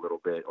roast you a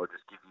little bit or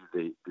just give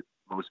you the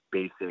most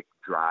basic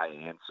dry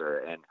answer.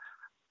 And,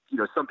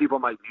 some people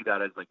might view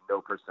that as like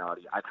no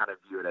personality. I kind of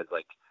view it as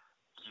like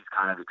he's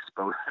kind of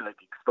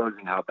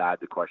exposing how bad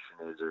the question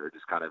is or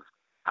just kind of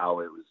how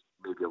it was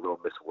maybe a little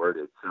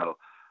misworded. So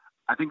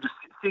I think just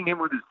seeing him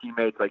with his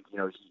teammates, like,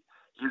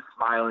 he's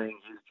smiling,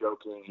 he's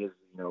joking, he's,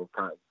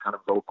 kind of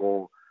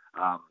vocal.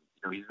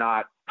 He's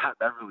not Pat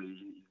Beverly,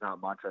 he's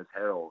not Montrezl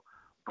Harrell,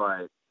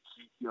 but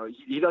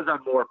he does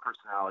have more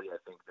personality, I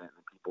think, than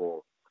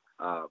people,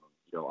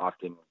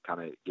 often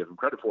kind of give him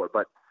credit for.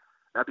 But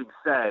that being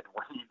said,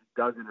 when he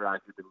does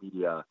interact with the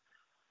media,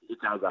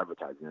 it's as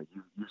advertising.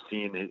 You've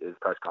seen his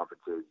press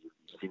conferences,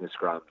 you've seen his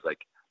scrums.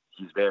 Like,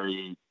 he's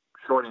very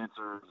short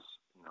answers,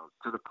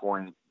 to the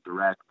point,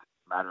 direct,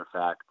 matter of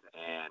fact,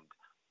 and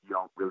you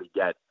don't really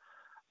get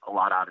a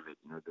lot out of it.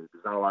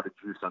 There's not a lot of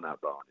juice on that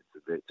bone.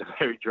 It's a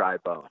very dry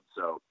bone.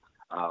 So,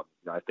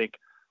 I think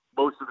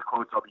most of the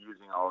quotes I'll be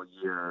using all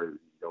year,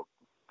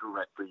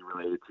 directly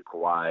related to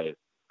Kawhi,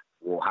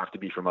 will have to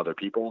be from other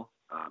people.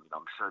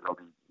 I'm sure there'll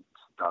be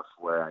stuff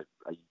where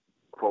I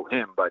quote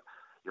him, but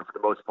for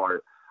the most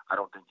part, I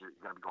don't think you're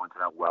going to be going to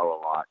that well a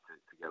lot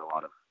to get a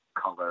lot of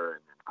color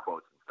and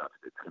quotes and stuff. I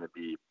think it's going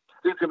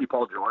to be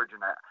Paul George,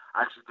 and I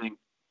actually think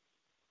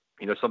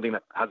something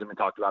that hasn't been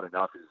talked about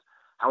enough is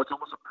how it's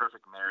almost a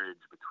perfect marriage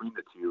between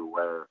the two.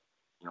 Where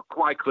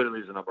Kawhi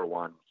clearly is the number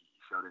one. He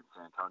showed it in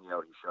San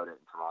Antonio. He showed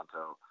it in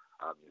Toronto.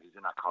 He's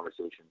in that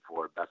conversation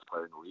for best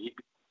player in the league.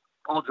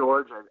 Paul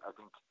George, I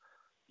think,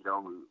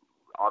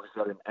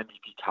 obviously had an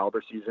MVP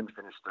caliber season,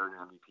 finished third in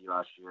MVP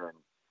last year, and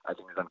I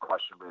think is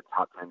unquestionably a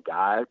top 10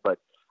 guy. But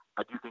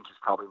I do think he's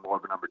probably more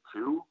of a number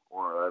 2,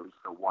 or at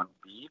least a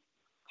 1B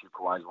to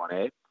Kawhi's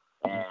 1A.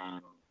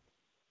 And,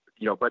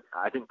 but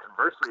I think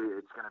conversely,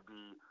 it's going to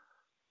be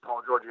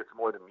Paul George gets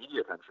more of the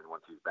media attention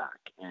once he's back.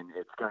 And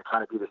it's going to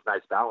kind of be this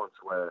nice balance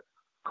where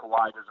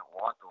Kawhi doesn't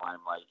want the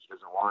limelight. He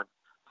doesn't want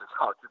to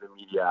talk to the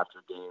media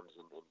after games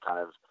and kind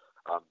of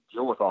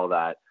deal with all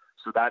that.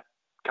 So that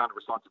kind of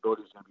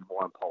responsibility is going to be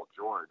more on Paul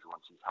George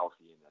once he's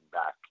healthy and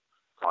back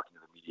talking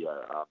to the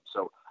media.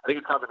 So I think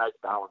it's kind of a nice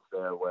balance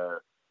there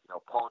where,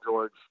 Paul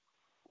George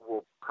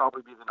will probably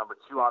be the number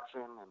 2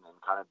 option and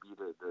kind of be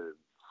the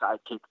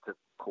sidekick to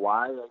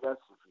Kawhi, I guess,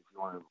 if you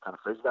want to kind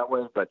of phrase it that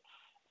way. But,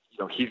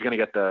 he's going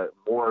to get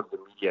more of the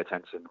media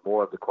attention,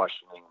 more of the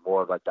questioning,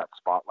 more of like that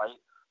spotlight.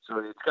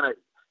 So he's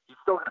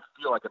still going to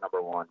feel like a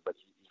number 1, but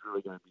he's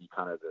really going to be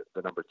kind of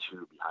the number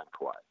 2 behind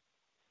Kawhi.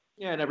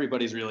 Yeah, and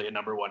everybody's really a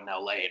number 1 in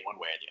LA in one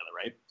way or the other,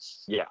 right?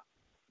 Yeah.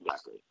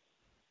 Exactly.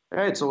 All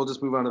right, so we'll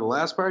just move on to the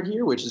last part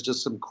here, which is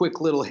just some quick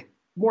little,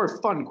 more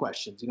fun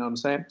questions. You know what I'm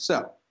saying?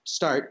 So,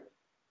 start.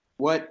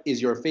 What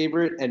is your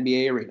favorite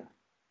NBA arena?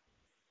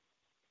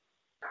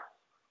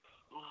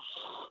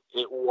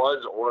 It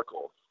was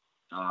Oracle.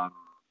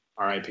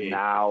 R.I.P.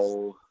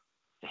 Now,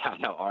 yeah,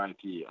 no,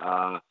 RIP.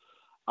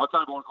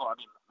 Outside of Oracle, I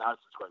mean,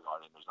 Madison Square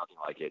Garden, there's nothing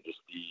like it. Just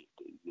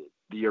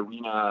the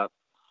arena,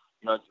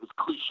 you know, as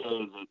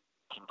cliche as it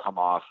can come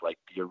off, like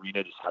the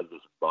arena just has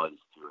this buzz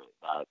to it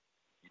that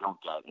you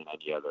don't get in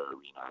any other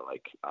arena.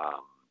 Like,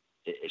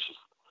 it's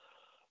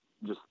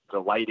just the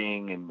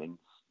lighting and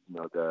you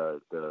know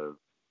the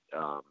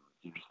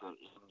just the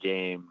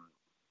in-game,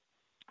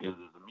 you know,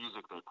 the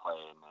music they play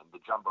and the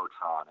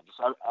jumbotron and just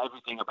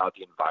everything about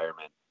the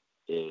environment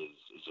is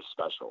just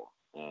special.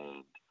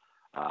 And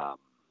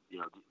you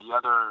know, the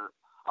other,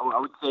 I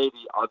would say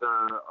the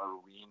other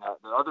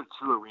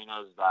two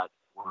arenas that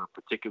were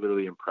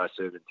particularly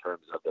impressive in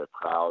terms of their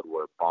crowd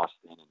were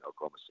Boston and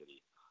Oklahoma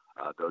City.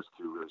 Those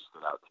two really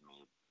stood out to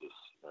me this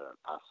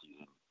past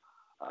season.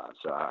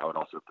 So I would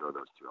also throw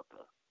those two up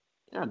there.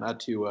 Yeah, not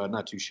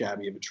too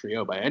shabby of a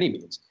trio by any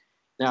means.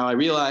 Now, I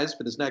realize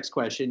for this next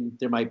question,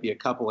 there might be a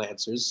couple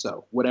answers,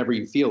 so whatever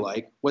you feel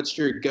like. What's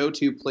your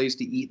go-to place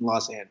to eat in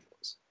Los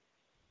Angeles?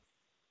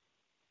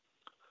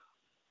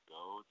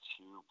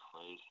 Go-to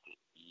place to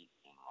eat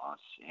in Los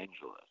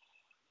Angeles?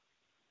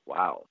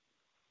 Wow.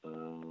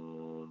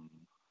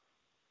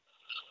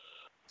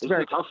 This is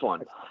a tough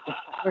one.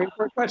 Very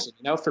important question.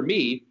 You know, for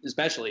me,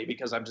 especially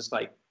because I'm just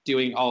like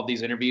doing all of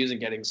these interviews and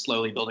getting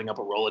slowly building up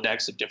a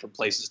Rolodex of different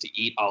places to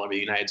eat all over the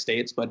United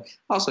States. But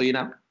also, you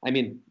know, I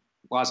mean,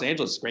 Los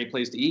Angeles is a great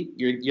place to eat.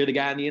 You're the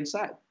guy on the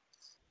inside.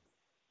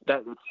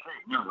 That's true.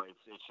 No,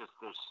 it's just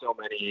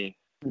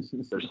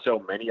there's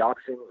so many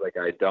options. Like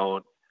I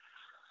don't.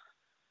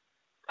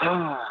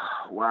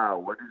 Wow,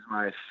 what is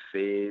my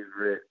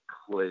favorite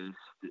place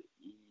to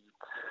eat?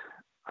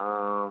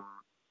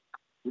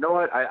 You know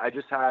what? I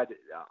just had.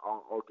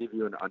 I'll give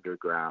you an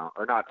underground,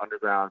 or not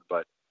underground,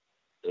 but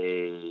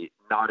a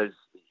not as.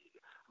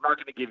 I'm not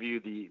going to give you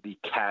the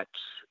catch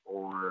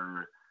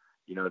or,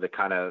 you know, the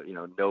kind of, you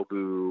know,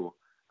 Nobu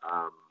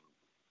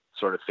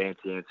sort of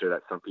fancy answer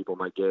that some people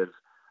might give.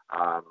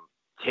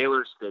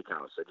 Taylor's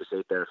Steakhouse. I just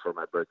ate there for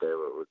my birthday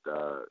with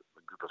a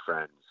group of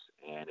friends,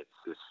 and it's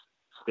this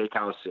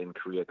steakhouse in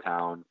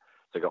Koreatown.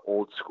 It's like an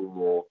old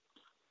school,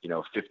 you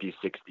know, 50s,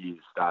 60s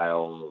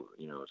style,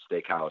 you know,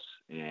 steakhouse.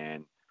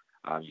 And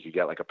you could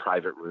get like a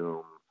private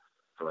room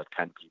for like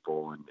 10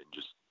 people and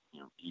just, you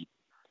know, eat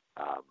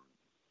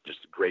just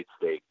great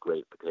steak,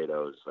 great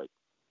potatoes. Like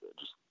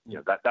just, you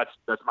know, that's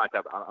my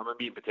type. I'm a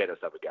meat and potato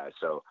type of guy.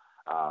 So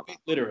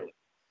Literally.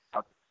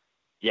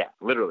 Yeah,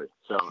 literally.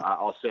 So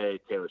I'll say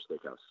Taylor's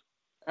Steakhouse.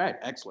 All right,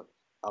 excellent.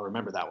 I'll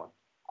remember that one.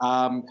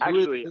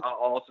 Actually, I'll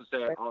also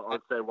say I'll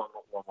say one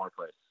more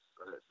place.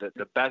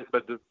 The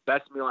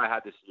best meal I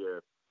had this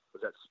year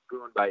was at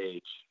Spoon by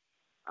H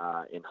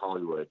in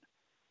Hollywood,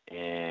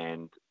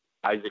 and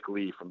Isaac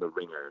Lee from The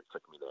Ringer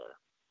took me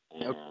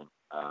there, and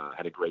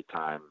had a great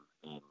time.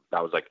 And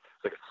that was like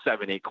a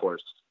 7-8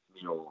 course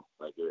meal.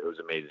 Like it was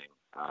amazing.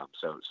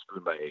 So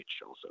Spoon by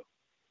H also.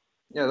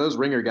 Yeah, those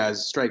Ringer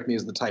guys strike me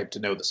as the type to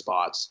know the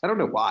spots. I don't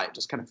know why. It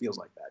just kind of feels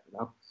like that, you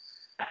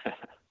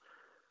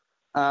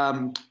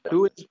know?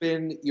 Who has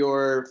been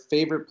your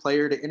favorite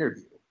player to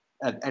interview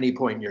at any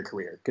point in your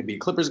career? Could be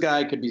Clippers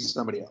guy, could be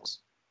somebody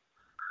else.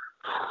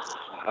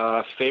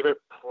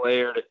 Favorite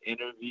player to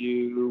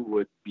interview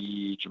would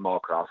be Jamal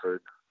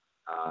Crawford.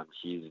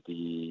 He's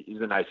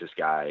the nicest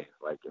guy,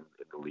 like in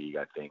the league,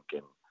 I think.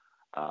 And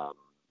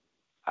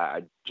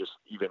I just,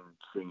 even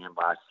seeing him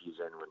last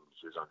season when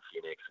he was on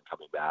Phoenix and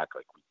coming back,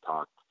 like we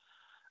talked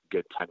a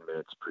good 10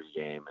 minutes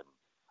pregame,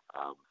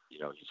 and you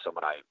know, he's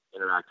someone I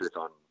interact with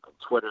on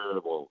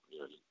Twitter. Well, you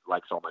know, he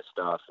likes all my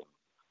stuff and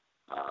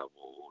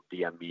will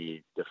DM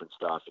me different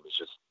stuff, and it's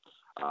just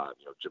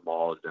you know,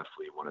 Jamal is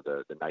definitely one of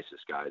the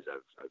nicest guys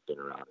I've been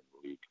around in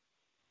the league.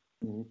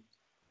 Mm-hmm.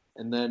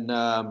 And then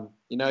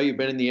you know, you've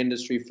been in the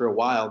industry for a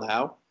while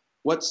now.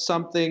 What's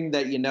something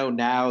that you know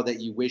now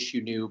that you wish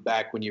you knew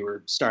back when you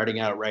were starting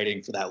out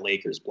writing for that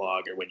Lakers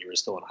blog or when you were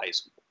still in high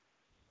school?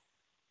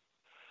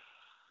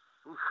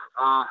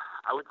 I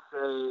would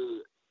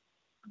say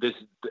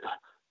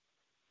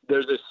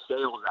there's a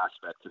sales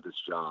aspect to this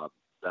job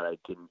that I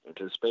didn't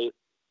anticipate.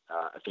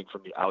 I think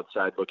from the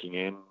outside looking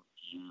in,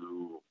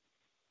 you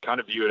kind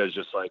of view it as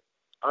just like,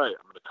 all right,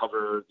 I'm going to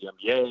cover the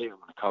NBA. I'm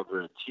going to cover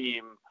a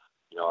team.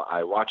 You know,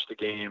 I watch the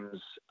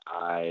games.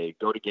 I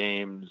go to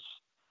games.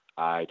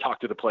 I talk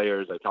to the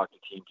players, I talk to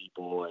team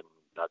people, and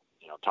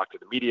you know, talk to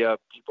the media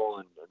people,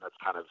 and that's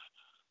kind of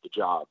the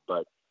job.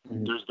 But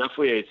there's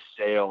definitely a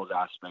sales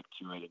aspect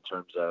to it in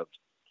terms of,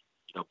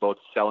 you know, both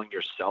selling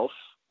yourself,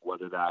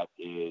 whether that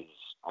is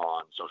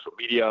on social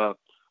media,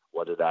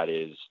 whether that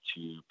is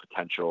to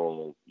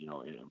potential, you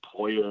know,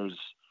 employers,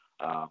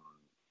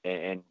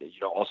 and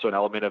you know, also an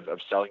element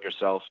of selling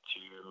yourself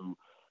to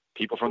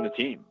people from the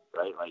team,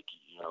 right? Like,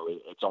 you know,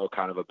 it's all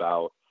kind of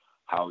about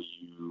how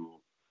you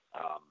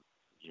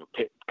you know,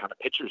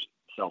 pitch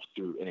itself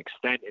to an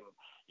extent.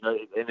 And,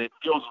 and it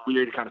feels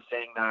weird kind of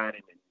saying that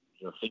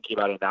and thinking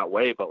about it that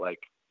way, but like,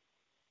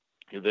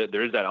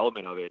 there is that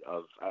element of it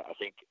of, I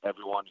think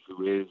everyone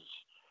who is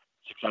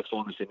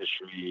successful in this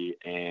industry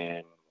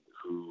and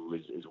who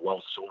is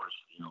well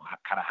sourced,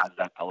 kind of has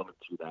that element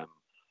to them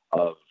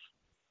of,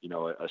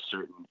 a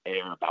certain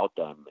air about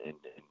them. And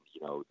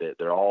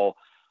they're all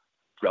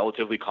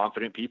relatively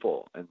confident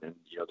people. And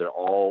they're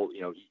all,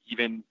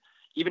 even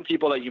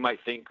people that you might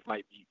think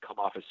might come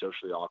off as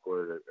socially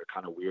awkward or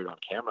kind of weird on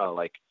camera,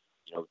 like,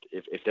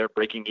 if they're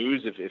breaking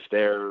news, if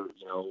they're,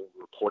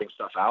 reporting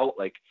stuff out,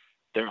 like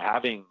they're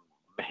having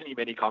many,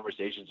 many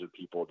conversations with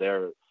people.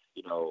 They're,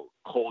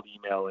 cold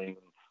emailing,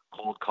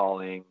 cold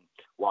calling,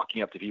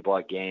 walking up to people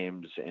at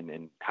games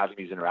and having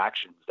these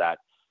interactions that,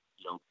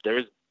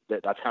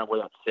 that's kind of where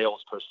that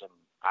salesperson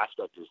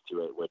aspect is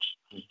to it, which,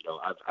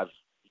 I've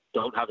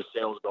don't have a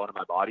sales bone in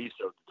my body.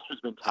 So there's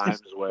been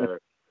times where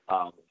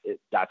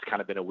that's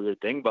kind of been a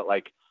weird thing, but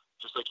like,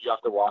 just like you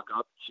have to walk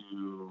up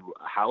to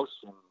a house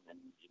and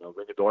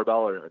ring a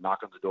doorbell or knock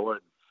on the door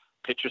and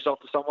pitch yourself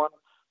to someone.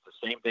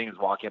 The same thing as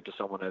walking up to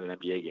someone at an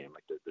NBA game.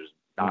 Like there's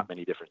not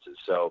many differences.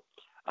 So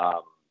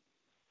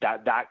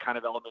that kind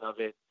of element of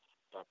it,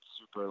 that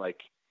super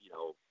like,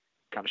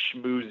 kind of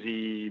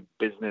schmoozy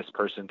business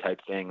person type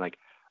thing. Like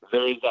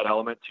there is that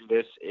element to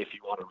this if you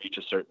want to reach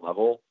a certain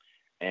level.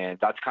 And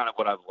that's kind of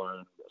what I've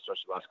learned,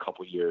 especially the last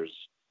couple of years,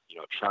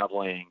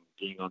 traveling,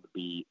 being on the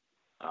beat,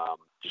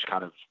 just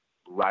kind of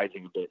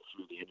rising a bit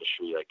through the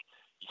industry. Like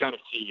you kind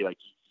of see, like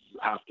you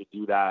have to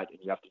do that and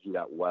you have to do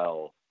that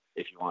well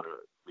if you want to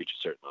reach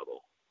a certain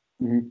level.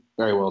 Mm-hmm.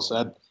 Very well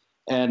said.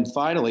 And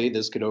finally,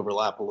 this could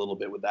overlap a little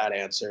bit with that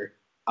answer.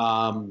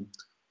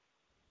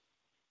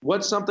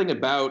 What's something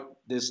about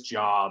this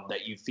job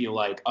that you feel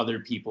like other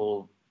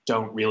people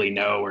don't really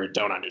know or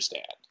don't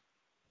understand?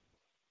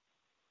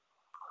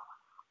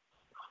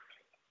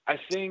 I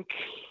think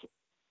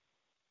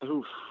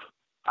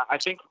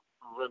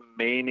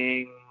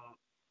remaining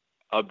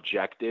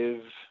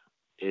objective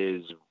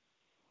is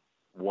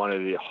one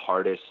of the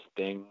hardest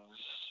things,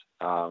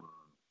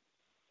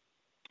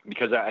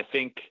 because I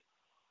think,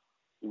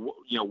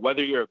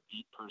 whether you're a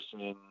beat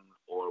person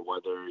or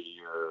whether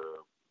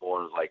you're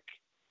more like,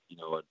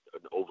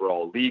 an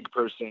overall league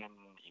person,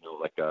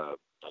 like a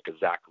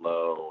Zach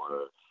Lowe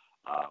or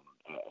a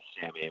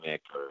Sam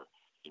Amick or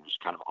just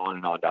kind of on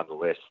and on down the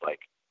list.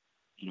 Like,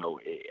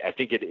 I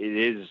think it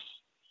is,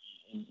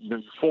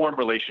 you form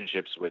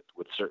relationships with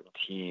certain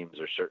teams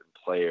or certain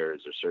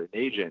players or certain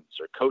agents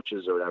or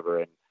coaches or whatever.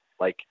 And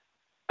like,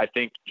 I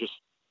think just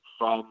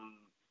from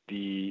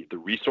the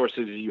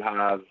resources you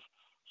have,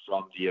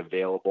 from the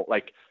available,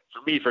 like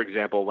for me, for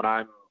example, when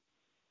I'm,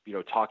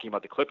 talking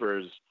about the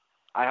Clippers,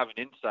 I have an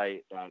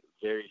insight that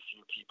very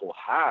few people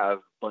have,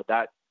 but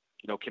that,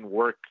 can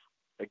work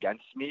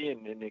against me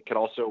and it can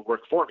also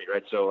work for me.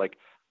 Right. So like,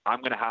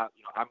 I'm going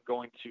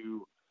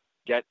to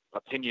get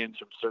opinions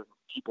from certain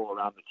people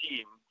around the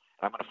team.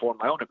 And I'm going to form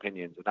my own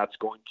opinions, and that's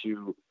going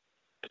to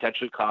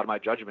potentially cloud my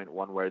judgment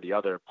one way or the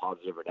other,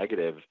 positive or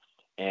negative.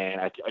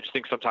 And I just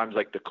think sometimes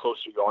like the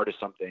closer you are to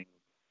something,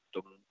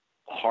 the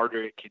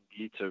harder it can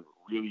be to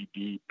really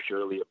be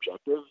purely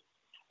objective.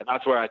 And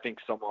that's where I think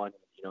someone,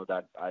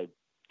 that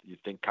you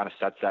think kind of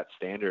sets that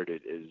standard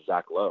is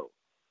Zach Lowe.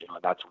 And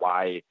that's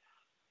why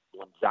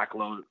when Zach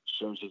Lowe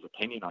shows his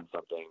opinion on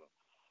something,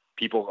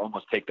 people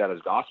almost take that as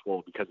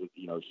gospel because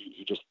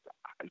he just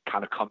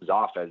kind of comes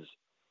off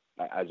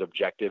as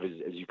objective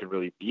as you can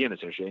really be in this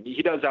industry. And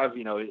he does have,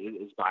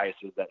 his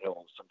biases that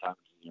he'll sometimes,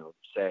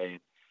 say,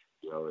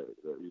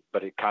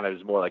 but it kind of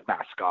is more like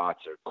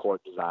mascots or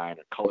court design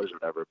or colors or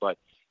whatever. But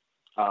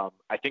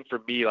I think for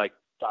me, like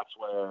that's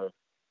where,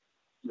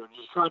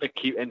 just trying to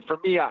keep, and for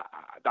me,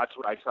 that's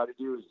what I try to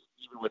do is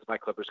even with my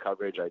Clippers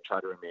coverage, I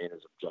try to remain as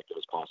objective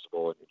as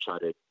possible and try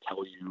to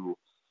tell you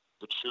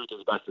the truth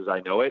as best as I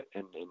know it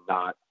and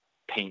not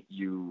paint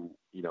you,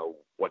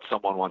 what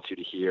someone wants you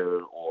to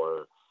hear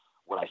or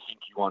what I think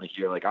you want to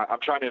hear. Like I'm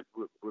trying to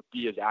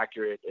be as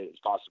accurate as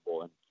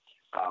possible. And,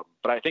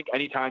 but I think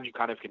anytime you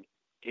kind of can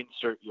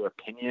insert your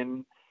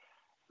opinion,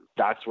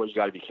 that's where you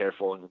got to be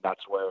careful. And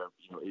that's where,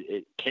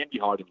 it can be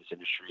hard in this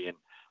industry. And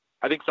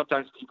I think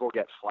sometimes people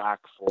get flack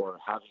for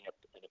having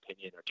an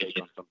opinion or take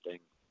on something.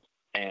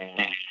 And,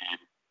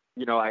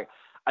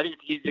 I think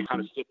it's easy to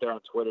kind of sit there on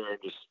Twitter and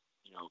just,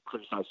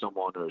 criticize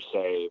someone or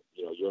say,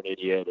 you're an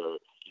idiot or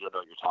you don't know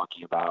what you're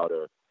talking about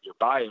or you're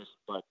biased.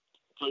 But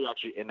until you're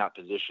actually in that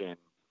position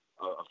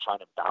of trying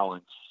to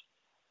balance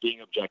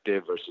being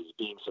objective versus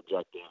being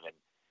subjective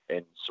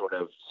and sort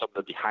of some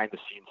of the behind the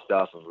scenes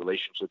stuff of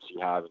relationships you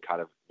have and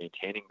kind of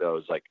maintaining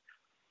those, like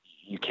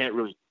you can't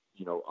really,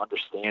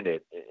 understand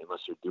it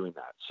unless you're doing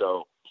that.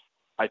 So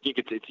I think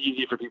it's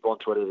easy for people on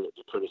Twitter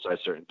to criticize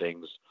certain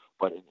things,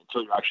 but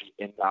until you're actually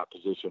in that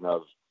position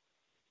of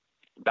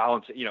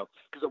balance,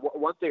 because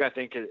one thing I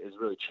think has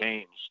really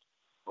changed,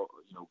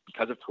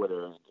 because of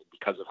Twitter and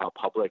because of how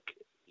public,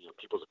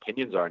 people's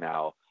opinions are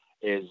now,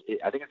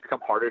 I think it's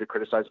become harder to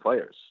criticize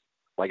players.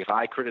 Like if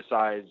I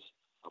criticize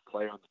a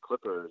player on the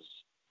Clippers,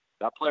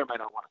 that player might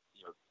not want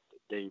to,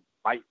 they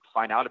might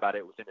find out about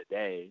it within a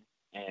day,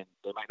 and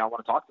they might not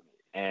want to talk to me.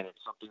 And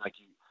it's something like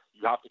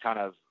you have to kind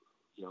of,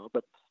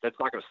 but that's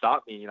not going to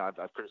stop me. I've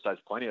criticized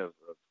plenty of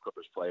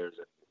Clippers players,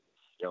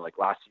 and like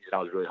last season I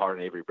was really hard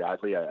on Avery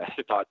Bradley. I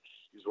thought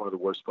he was one of the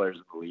worst players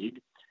in the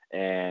league,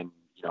 and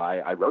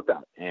I wrote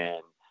that.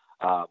 And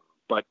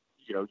but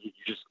you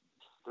just,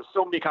 there's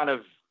so many kind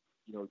of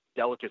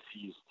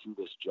delicacies to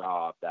this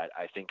job that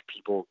I think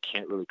people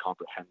can't really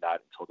comprehend that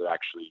until they're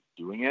actually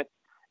doing it.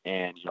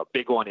 And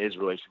big one is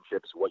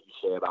relationships, what you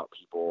say about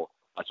people,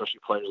 especially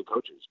players and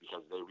coaches,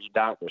 because they read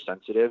that, they're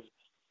sensitive.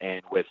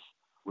 And with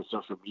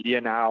social media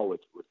now,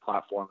 with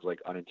platforms like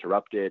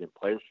Uninterrupted and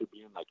Players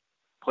Tribune, like,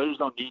 players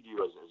don't need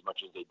you as much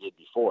as they did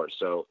before.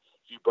 So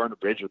if you burn a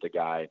bridge with a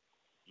guy,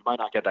 you might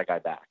not get that guy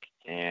back.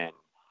 And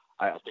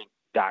I think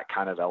that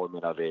kind of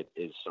element of it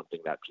is something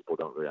that people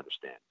don't really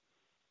understand.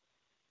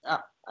 Yeah,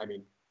 I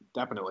mean,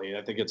 definitely.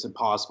 I think it's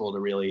impossible to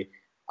really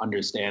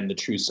understand the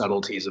true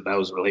subtleties of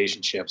those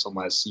relationships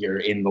unless you're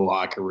in the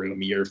locker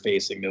room, you're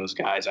facing those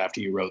guys after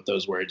you wrote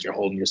those words, you're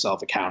holding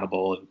yourself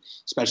accountable. And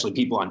especially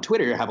people on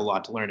Twitter have a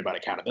lot to learn about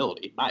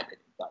accountability, in my opinion.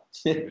 But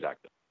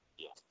exactly.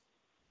 Yeah.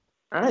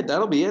 All right,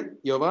 that'll be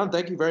it. Jovan,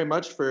 thank you very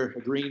much for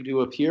agreeing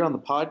to appear on the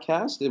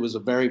podcast. It was a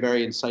very,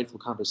 very insightful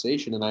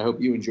conversation, and I hope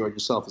you enjoyed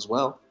yourself as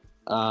well.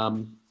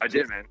 I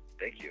did, man.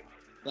 Thank you.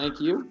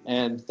 Thank you.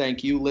 And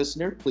thank you,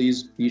 listener.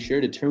 Please be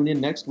sure to tune in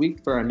next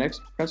week for our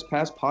next Press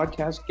Pass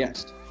podcast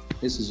guest.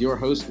 This is your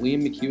host,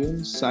 Liam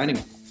McEwen, signing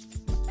off.